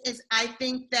is I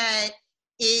think that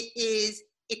it is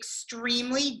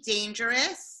extremely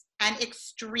dangerous and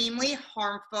extremely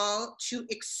harmful to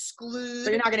exclude.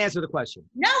 So you're not going to answer the question?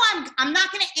 No, I'm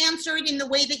not going to answer it in the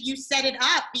way that you set it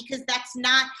up, because that's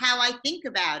not how I think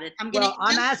about it. I'm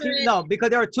asking no,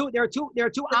 because there are two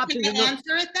options. Can I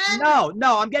answer it then?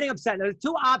 No, I'm getting upset. There's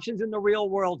two options in the real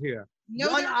world here. No,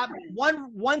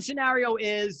 one scenario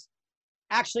is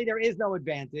actually there is no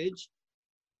advantage,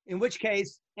 in which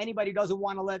case anybody who doesn't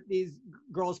want to let these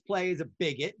girls play is a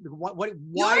bigot. Why?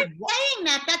 You're saying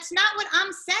that. That's not what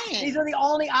I'm saying. These are the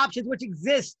only options which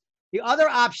exist. The other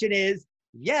option is,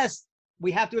 yes,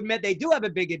 we have to admit they do have a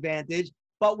big advantage,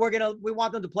 but we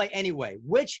want them to play anyway.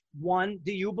 Which one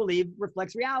do you believe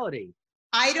reflects reality?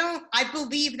 I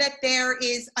believe that there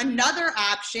is another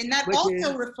option that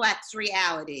also reflects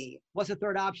reality. What's the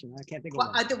third option? I can't think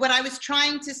of one. What I was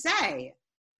trying to say.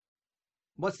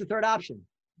 What's the third option?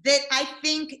 That I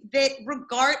think that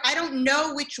I don't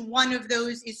know which one of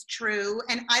those is true,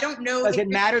 and I don't know. Does it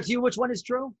matter to you which one is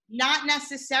true? Not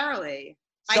necessarily.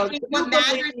 So I think what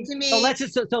matters to me. So let's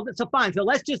just fine. So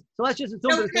let's just assume.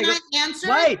 So can I answer?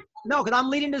 Wait, no, because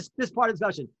I'm leading this part of the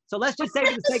discussion. So let's just say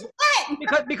for the sake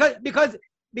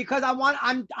because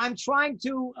I'm trying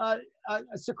to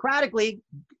Socratically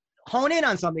hone in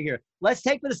on something here. Let's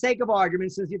take for the sake of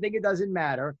argument, since you think it doesn't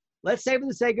matter. Let's say for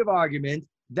the sake of argument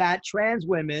that trans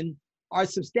women are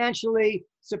substantially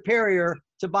superior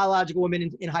to biological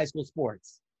women in high school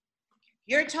sports.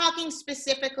 You're talking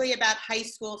specifically about high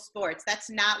school sports. That's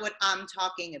not what I'm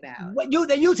talking about.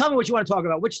 Then you tell me what you want to talk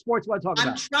about. Which sports you want to talk about?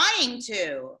 I'm trying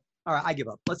to. All right, I give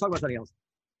up. Let's talk about something else.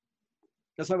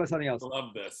 I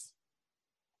love this.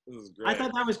 This is great. I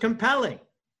thought that was compelling.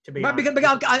 To be honest.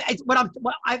 Because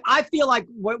I feel like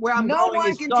where I'm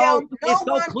going is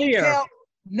so clear.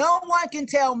 No one can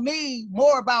tell me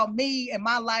more about me and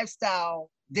my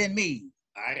lifestyle than me,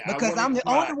 because I'm the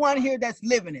only one here that's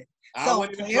living it. So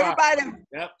everybody,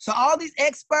 so all these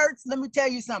experts, let me tell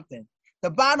you something.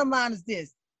 The bottom line is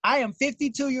this: I am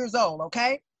 52 years old.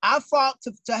 Okay, I fought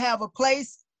to have a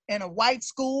place in a white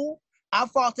school. I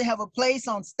fought to have a place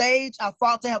on stage. I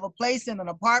fought to have a place in an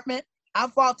apartment. I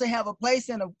fought to have a place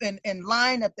in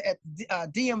line at the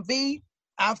DMV.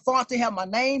 I fought to have my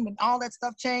name and all that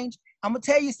stuff changed. I'm gonna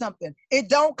tell you something. It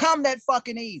don't come that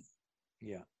fucking easy.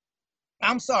 Yeah.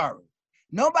 I'm sorry.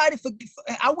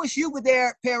 I wish you were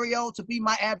there, Periel, to be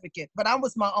my advocate, but I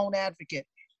was my own advocate.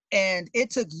 And it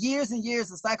took years and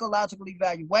years of psychological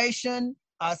evaluation,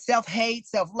 self-hate,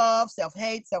 self-love,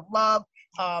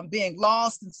 being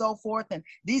lost and so forth. And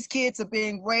these kids are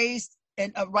being raised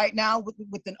and right now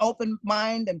with an open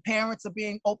mind, and parents are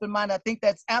being open-minded. I think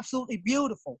that's absolutely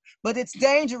beautiful, but it's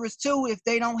dangerous too if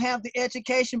they don't have the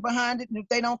education behind it, and if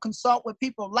they don't consult with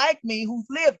people like me who've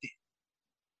lived it.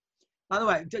 By the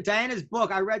way, Diana's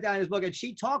book, I read Diana's book, and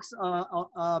she talks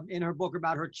in her book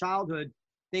about her childhood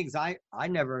things I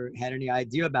never had any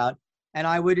idea about. And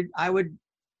I would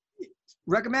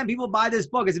recommend people buy this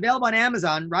book. It's available on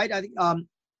Amazon, right? I think.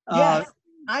 Yes,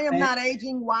 I am not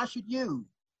aging. Why should you?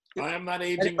 I am not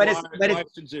aging. Why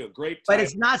should you? Great title. But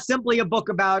it's not simply a book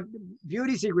about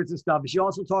beauty secrets and stuff. She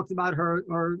also talks about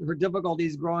her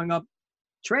difficulties growing up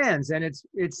trans, and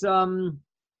it's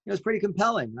it was pretty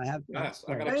compelling. I have to Yes,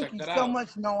 say. I gotta Thank check you that so out.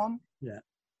 much, Noam. Yeah.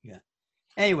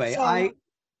 Anyway, So-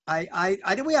 I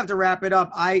think we have to wrap it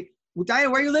up. Diana,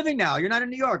 where are you living now? You're not in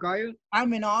New York, are you?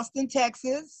 I'm in Austin,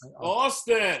 Texas.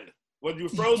 Austin, were you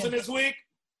frozen this week?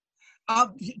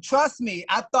 Trust me,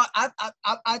 I thought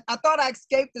I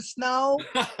escaped the snow,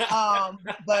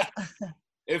 but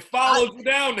It followed you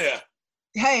down there.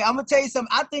 hey, I'm gonna tell you something.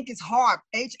 I think it's HAARP,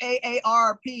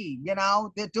 HAARP. You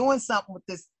know, they're doing something with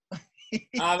this.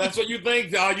 That's what you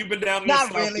think. You've been down in Not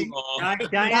the South really. too long.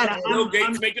 Diana, Bill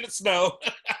Gates making it snow.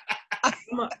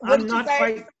 I'm not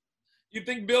quite. You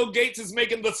think Bill Gates is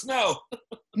making the snow?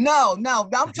 No,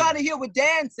 I'm trying to hear what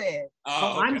Dan said.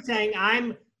 Well, Okay. I'm saying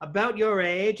I'm about your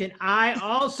age, and I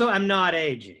also am not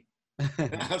aging.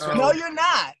 That's right. No, you're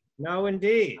not. No,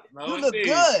 indeed. No, You look indeed.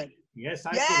 good. Yes,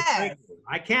 I Yes. do. Thank you.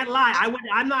 I can't lie.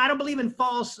 I don't believe in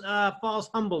false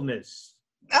humbleness.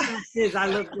 The fact is, I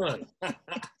look good.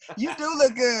 You do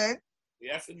look good.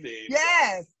 Yes, indeed.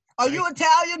 Yes. Are you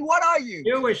Italian? What are you?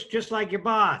 Jewish, just like your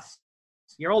boss,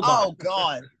 your old boss. Oh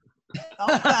God.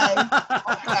 Okay.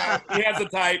 He has a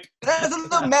type. There's a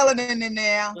little melanin in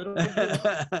there.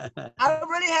 I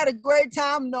really had a great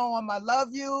time, Noam. I love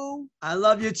you. I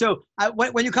love you too.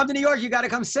 When you come to New York, you got to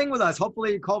come sing with us.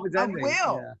 Hopefully, COVID's I ending. will.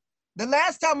 Yeah. The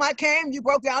last time I came, you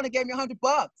broke down and gave me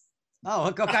 $100. Oh,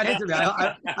 what got into me?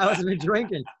 I wasn't been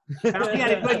drinking. He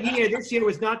had a good year. This year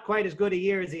was not quite as good a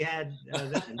year as he had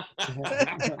then.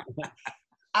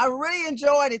 I really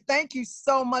enjoyed it. Thank you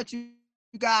so much, you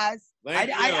guys.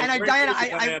 Diana,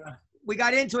 we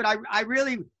got into it. I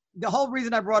really, the whole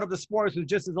reason I brought up the sports was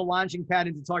just as a launching pad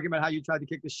into talking about how you tried to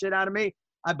kick the shit out of me.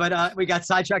 But we got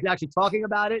sidetracked actually talking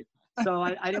about it. So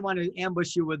I didn't want to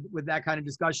ambush you with that kind of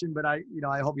discussion. But I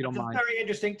hope you don't mind. It's a very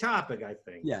interesting topic, I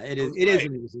think. Yeah, it is. It is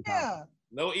an interesting topic. Yeah.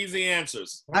 No easy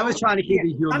answers. I was trying to keep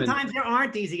it human. Sometimes there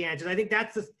aren't easy answers. I think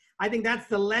that's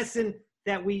the lesson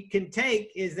that we can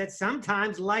take, is that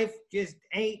sometimes life just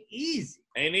ain't easy.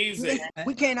 Ain't easy.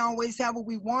 We can't always have what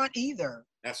we want either.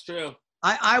 That's true.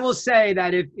 I will say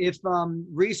that if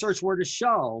research were to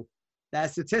show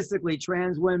that statistically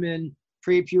trans women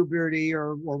pre-puberty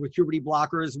or with puberty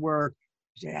blockers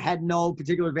had no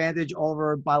particular advantage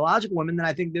over biological women, then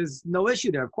I think there's no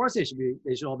issue there. Of course they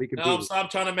should all be competing. No,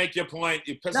 stop trying to make your point.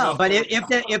 But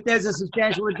if there's a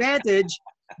substantial advantage,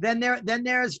 then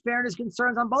there's fairness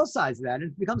concerns on both sides of that,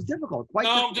 and it becomes difficult.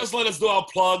 Just let us do our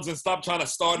plugs and stop trying to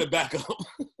start it back up.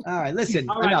 All right, listen.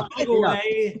 All right, by the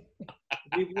way,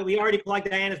 we already plugged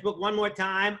Diana's book one more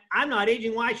time. I'm Not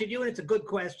Aging, Why Should You? And it's a good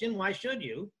question. Why should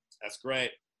you? That's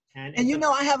great. And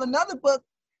I have another book.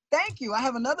 Thank you. I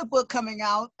have another book coming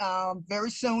out very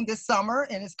soon this summer,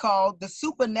 and it's called The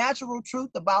Supernatural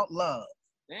Truth About Love.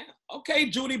 Yeah. Okay,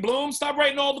 Judy Bloom, stop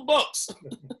writing all the books.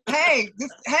 Hey,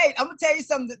 I'm gonna tell you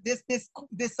something. This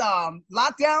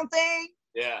lockdown thing.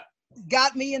 Yeah.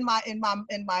 Got me in my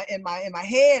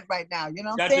head right now. You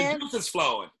know what I'm saying? Got the juices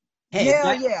flowing. Hey,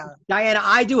 yeah. Diana,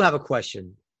 I do have a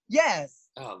question. Yes.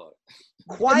 Oh, Lord.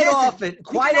 Quite often,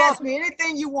 ask me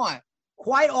anything you want.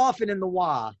 Quite often in the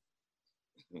WA,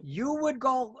 you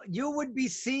would be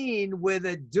seen with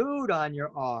a dude on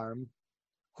your arm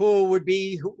who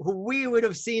we would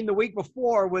have seen the week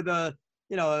before with a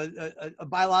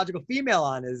biological female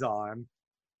on his arm.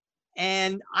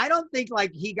 And I don't think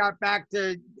he got back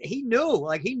to, he knew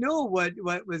what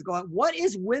was going on. What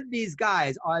is with these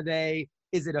guys?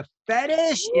 Is it a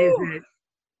fetish? Woo.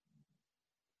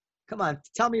 Come on,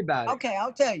 tell me about it. Okay,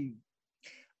 I'll tell you.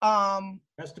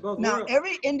 Now,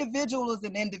 every individual is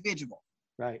an individual.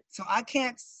 Right. So I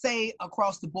can't say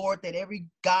across the board that every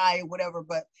guy, whatever,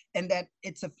 and that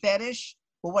it's a fetish.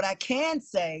 But what I can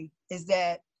say is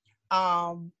that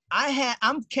I'm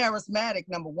charismatic,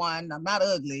 number one. I'm not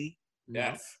ugly.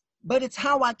 Yes. But it's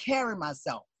how I carry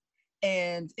myself.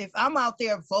 And if I'm out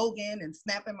there voguing and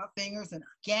snapping my fingers and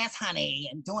gas honey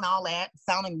and doing all that,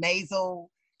 sounding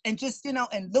nasal and just,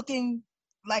 and looking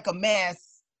like a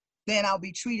mess, then I'll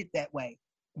be treated that way.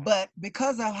 But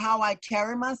because of how I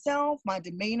carry myself, my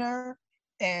demeanor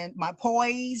and my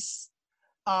poise,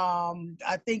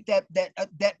 I think that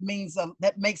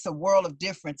makes a world of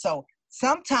difference. So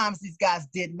sometimes these guys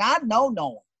did not know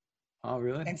Noam. Oh,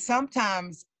 really? And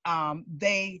sometimes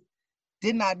they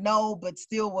did not know, but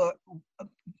still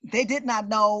they did not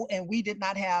know, and we did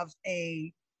not have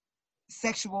a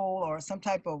sexual or some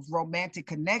type of romantic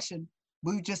connection.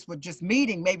 We were just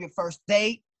meeting, maybe a first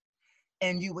date,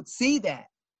 and you would see that.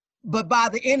 But by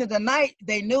the end of the night,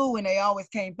 they knew, and they always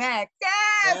came back.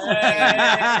 Yes!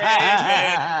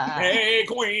 Hey,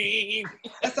 queen.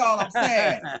 That's all I'm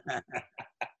saying.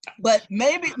 But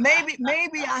maybe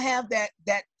I have that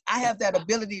I have that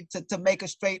ability to make a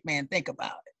straight man think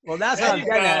about it. Well, that's what I'm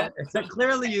getting at. So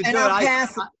clearly you do.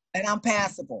 And I'm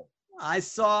passable. I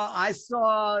saw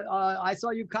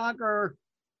you conquer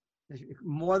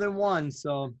more than one.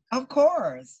 So of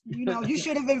course, you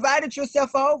should have invited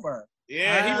yourself over.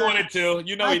 Yeah, he wanted to.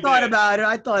 I thought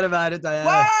about it, Diana.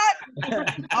 What?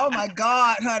 Oh my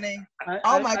God, honey.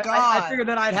 Oh my God. I figured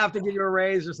that I'd have to give you a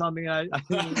raise or something.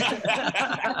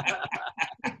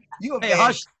 You pay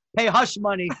hush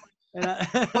money.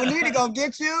 Juanita gonna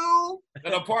get you.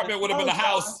 An apartment would have been a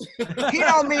house. He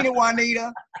don't mean it,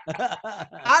 Juanita.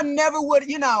 I never would,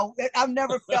 I've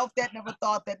never felt that, never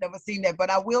thought that, never seen that. But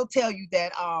I will tell you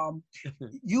that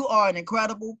you are an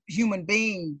incredible human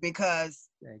being, because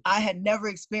I had never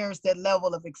experienced that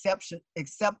level of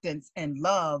acceptance and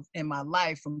love in my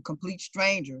life from complete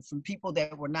strangers, from people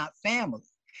that were not family.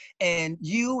 And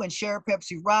you and Sherry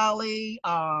Pepsi Raleigh,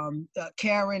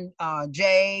 Karen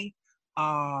J,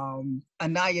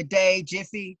 Anaya Day,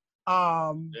 Jiffy,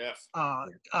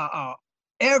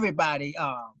 everybody.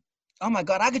 Oh my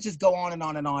God, I could just go on and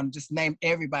on and on, just name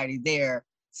everybody there.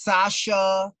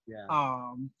 Sasha,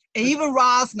 even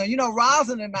Rosalind.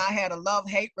 Rosalind and I had a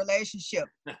love-hate relationship,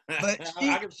 but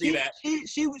I can see that.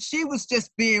 She was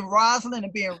just being Rosalind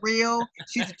and being real.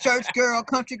 She's a church girl,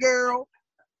 country girl,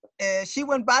 and she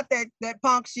wasn't about that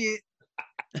punk shit.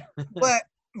 But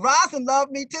Rosalind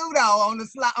loved me too, though, on the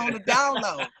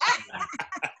download.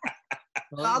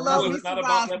 I love me some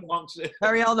Rosalind.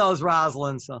 Ariel knows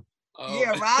Rosalind, so.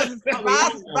 Yeah,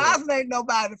 Rosalind ain't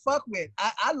nobody to fuck with.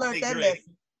 I learned that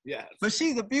lesson. Yes. But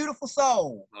she's a beautiful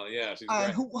soul. Oh yeah, she's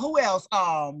great. Who else?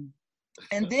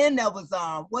 And then there was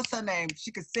what's her name?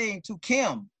 She could sing too.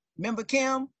 Kim. Remember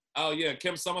Kim? Oh yeah,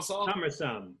 Kim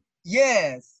Summersong.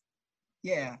 Yes.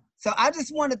 Yeah. So I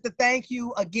just wanted to thank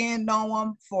you again,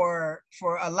 Noam, for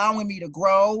allowing me to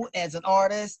grow as an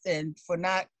artist, and for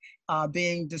not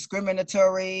being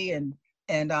discriminatory, and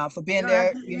for being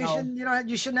there.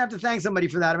 You shouldn't have to thank somebody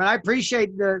for that. I mean, I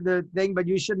appreciate the thing, but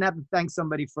you shouldn't have to thank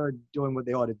somebody for doing what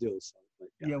they ought to do. So,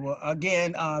 yeah. Well,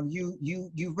 again, you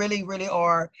really, really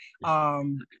are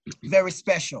very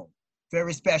special,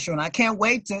 and I can't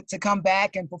wait to come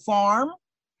back and perform.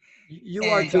 You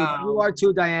are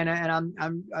too, Diana,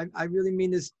 and I really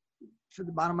mean this from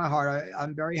the bottom of my heart.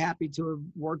 I'm very happy to have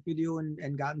worked with you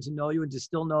and gotten to know you and to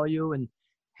still know you, and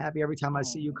happy every time I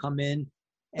see you come in.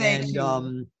 Thank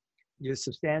you. Your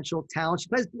substantial talent. She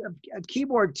plays a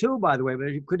keyboard too, by the way, but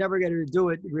you could never get her to do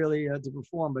it really to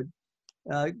perform,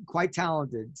 but quite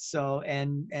talented. So,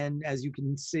 and as you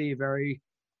can see, very,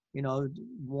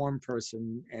 warm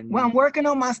person. And well, I'm working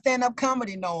on my stand-up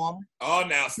comedy, Noam. Oh,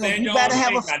 now stand you better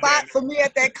have a spot for me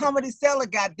at that Comedy Cellar.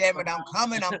 Goddammit, I'm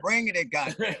coming. I'm bringing it.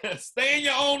 Goddammit. Stay in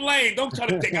your own lane. Don't try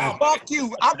to take out. Fuck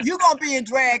you. You gonna be in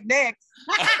drag next.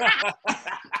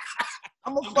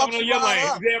 I'm coming on your lane.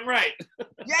 Up. Damn right.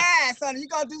 Yeah, son, you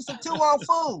gonna do some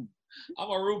 2-on-4. I'm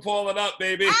gonna RuPaul it up,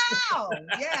 baby. Oh,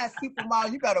 yes, people,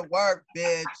 you gotta work,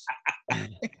 bitch.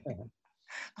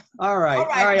 All right,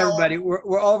 everybody.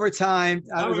 We're over time.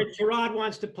 Sherrod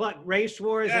wants to plug Race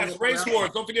Wars. Yes, Race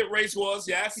Wars. Don't forget Race Wars.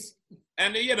 Yes,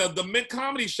 and the Mint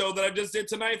Comedy show that I just did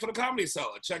tonight for the Comedy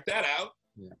Cellar. Check that out.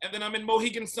 Yeah. And then I'm in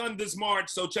Mohegan Sun this March,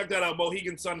 so check that out.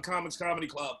 Mohegan Sun Comics Comedy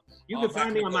Club. You can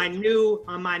find me on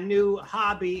my new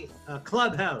hobby,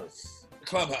 Clubhouse.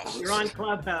 You're on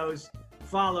Clubhouse.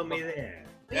 Follow me there.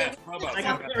 Yeah,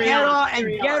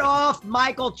 get off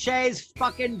Michael Che's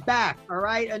fucking back. All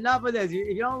right, enough of this.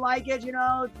 If you don't like it,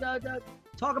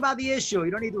 talk about the issue.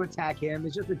 You don't need to attack him.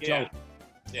 It's just a joke.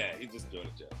 Yeah, he's just doing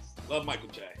a joke. Love Michael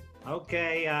Che.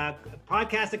 Okay,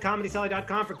 podcast at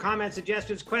comedycellar.com for comments,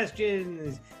 suggestions,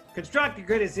 questions, constructive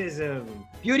criticism,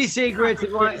 beauty secrets.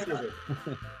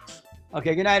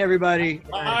 Okay, good night, everybody.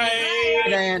 Bye.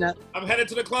 Diana. I'm headed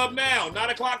to the club now. 9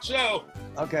 o'clock show.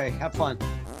 Okay, have fun.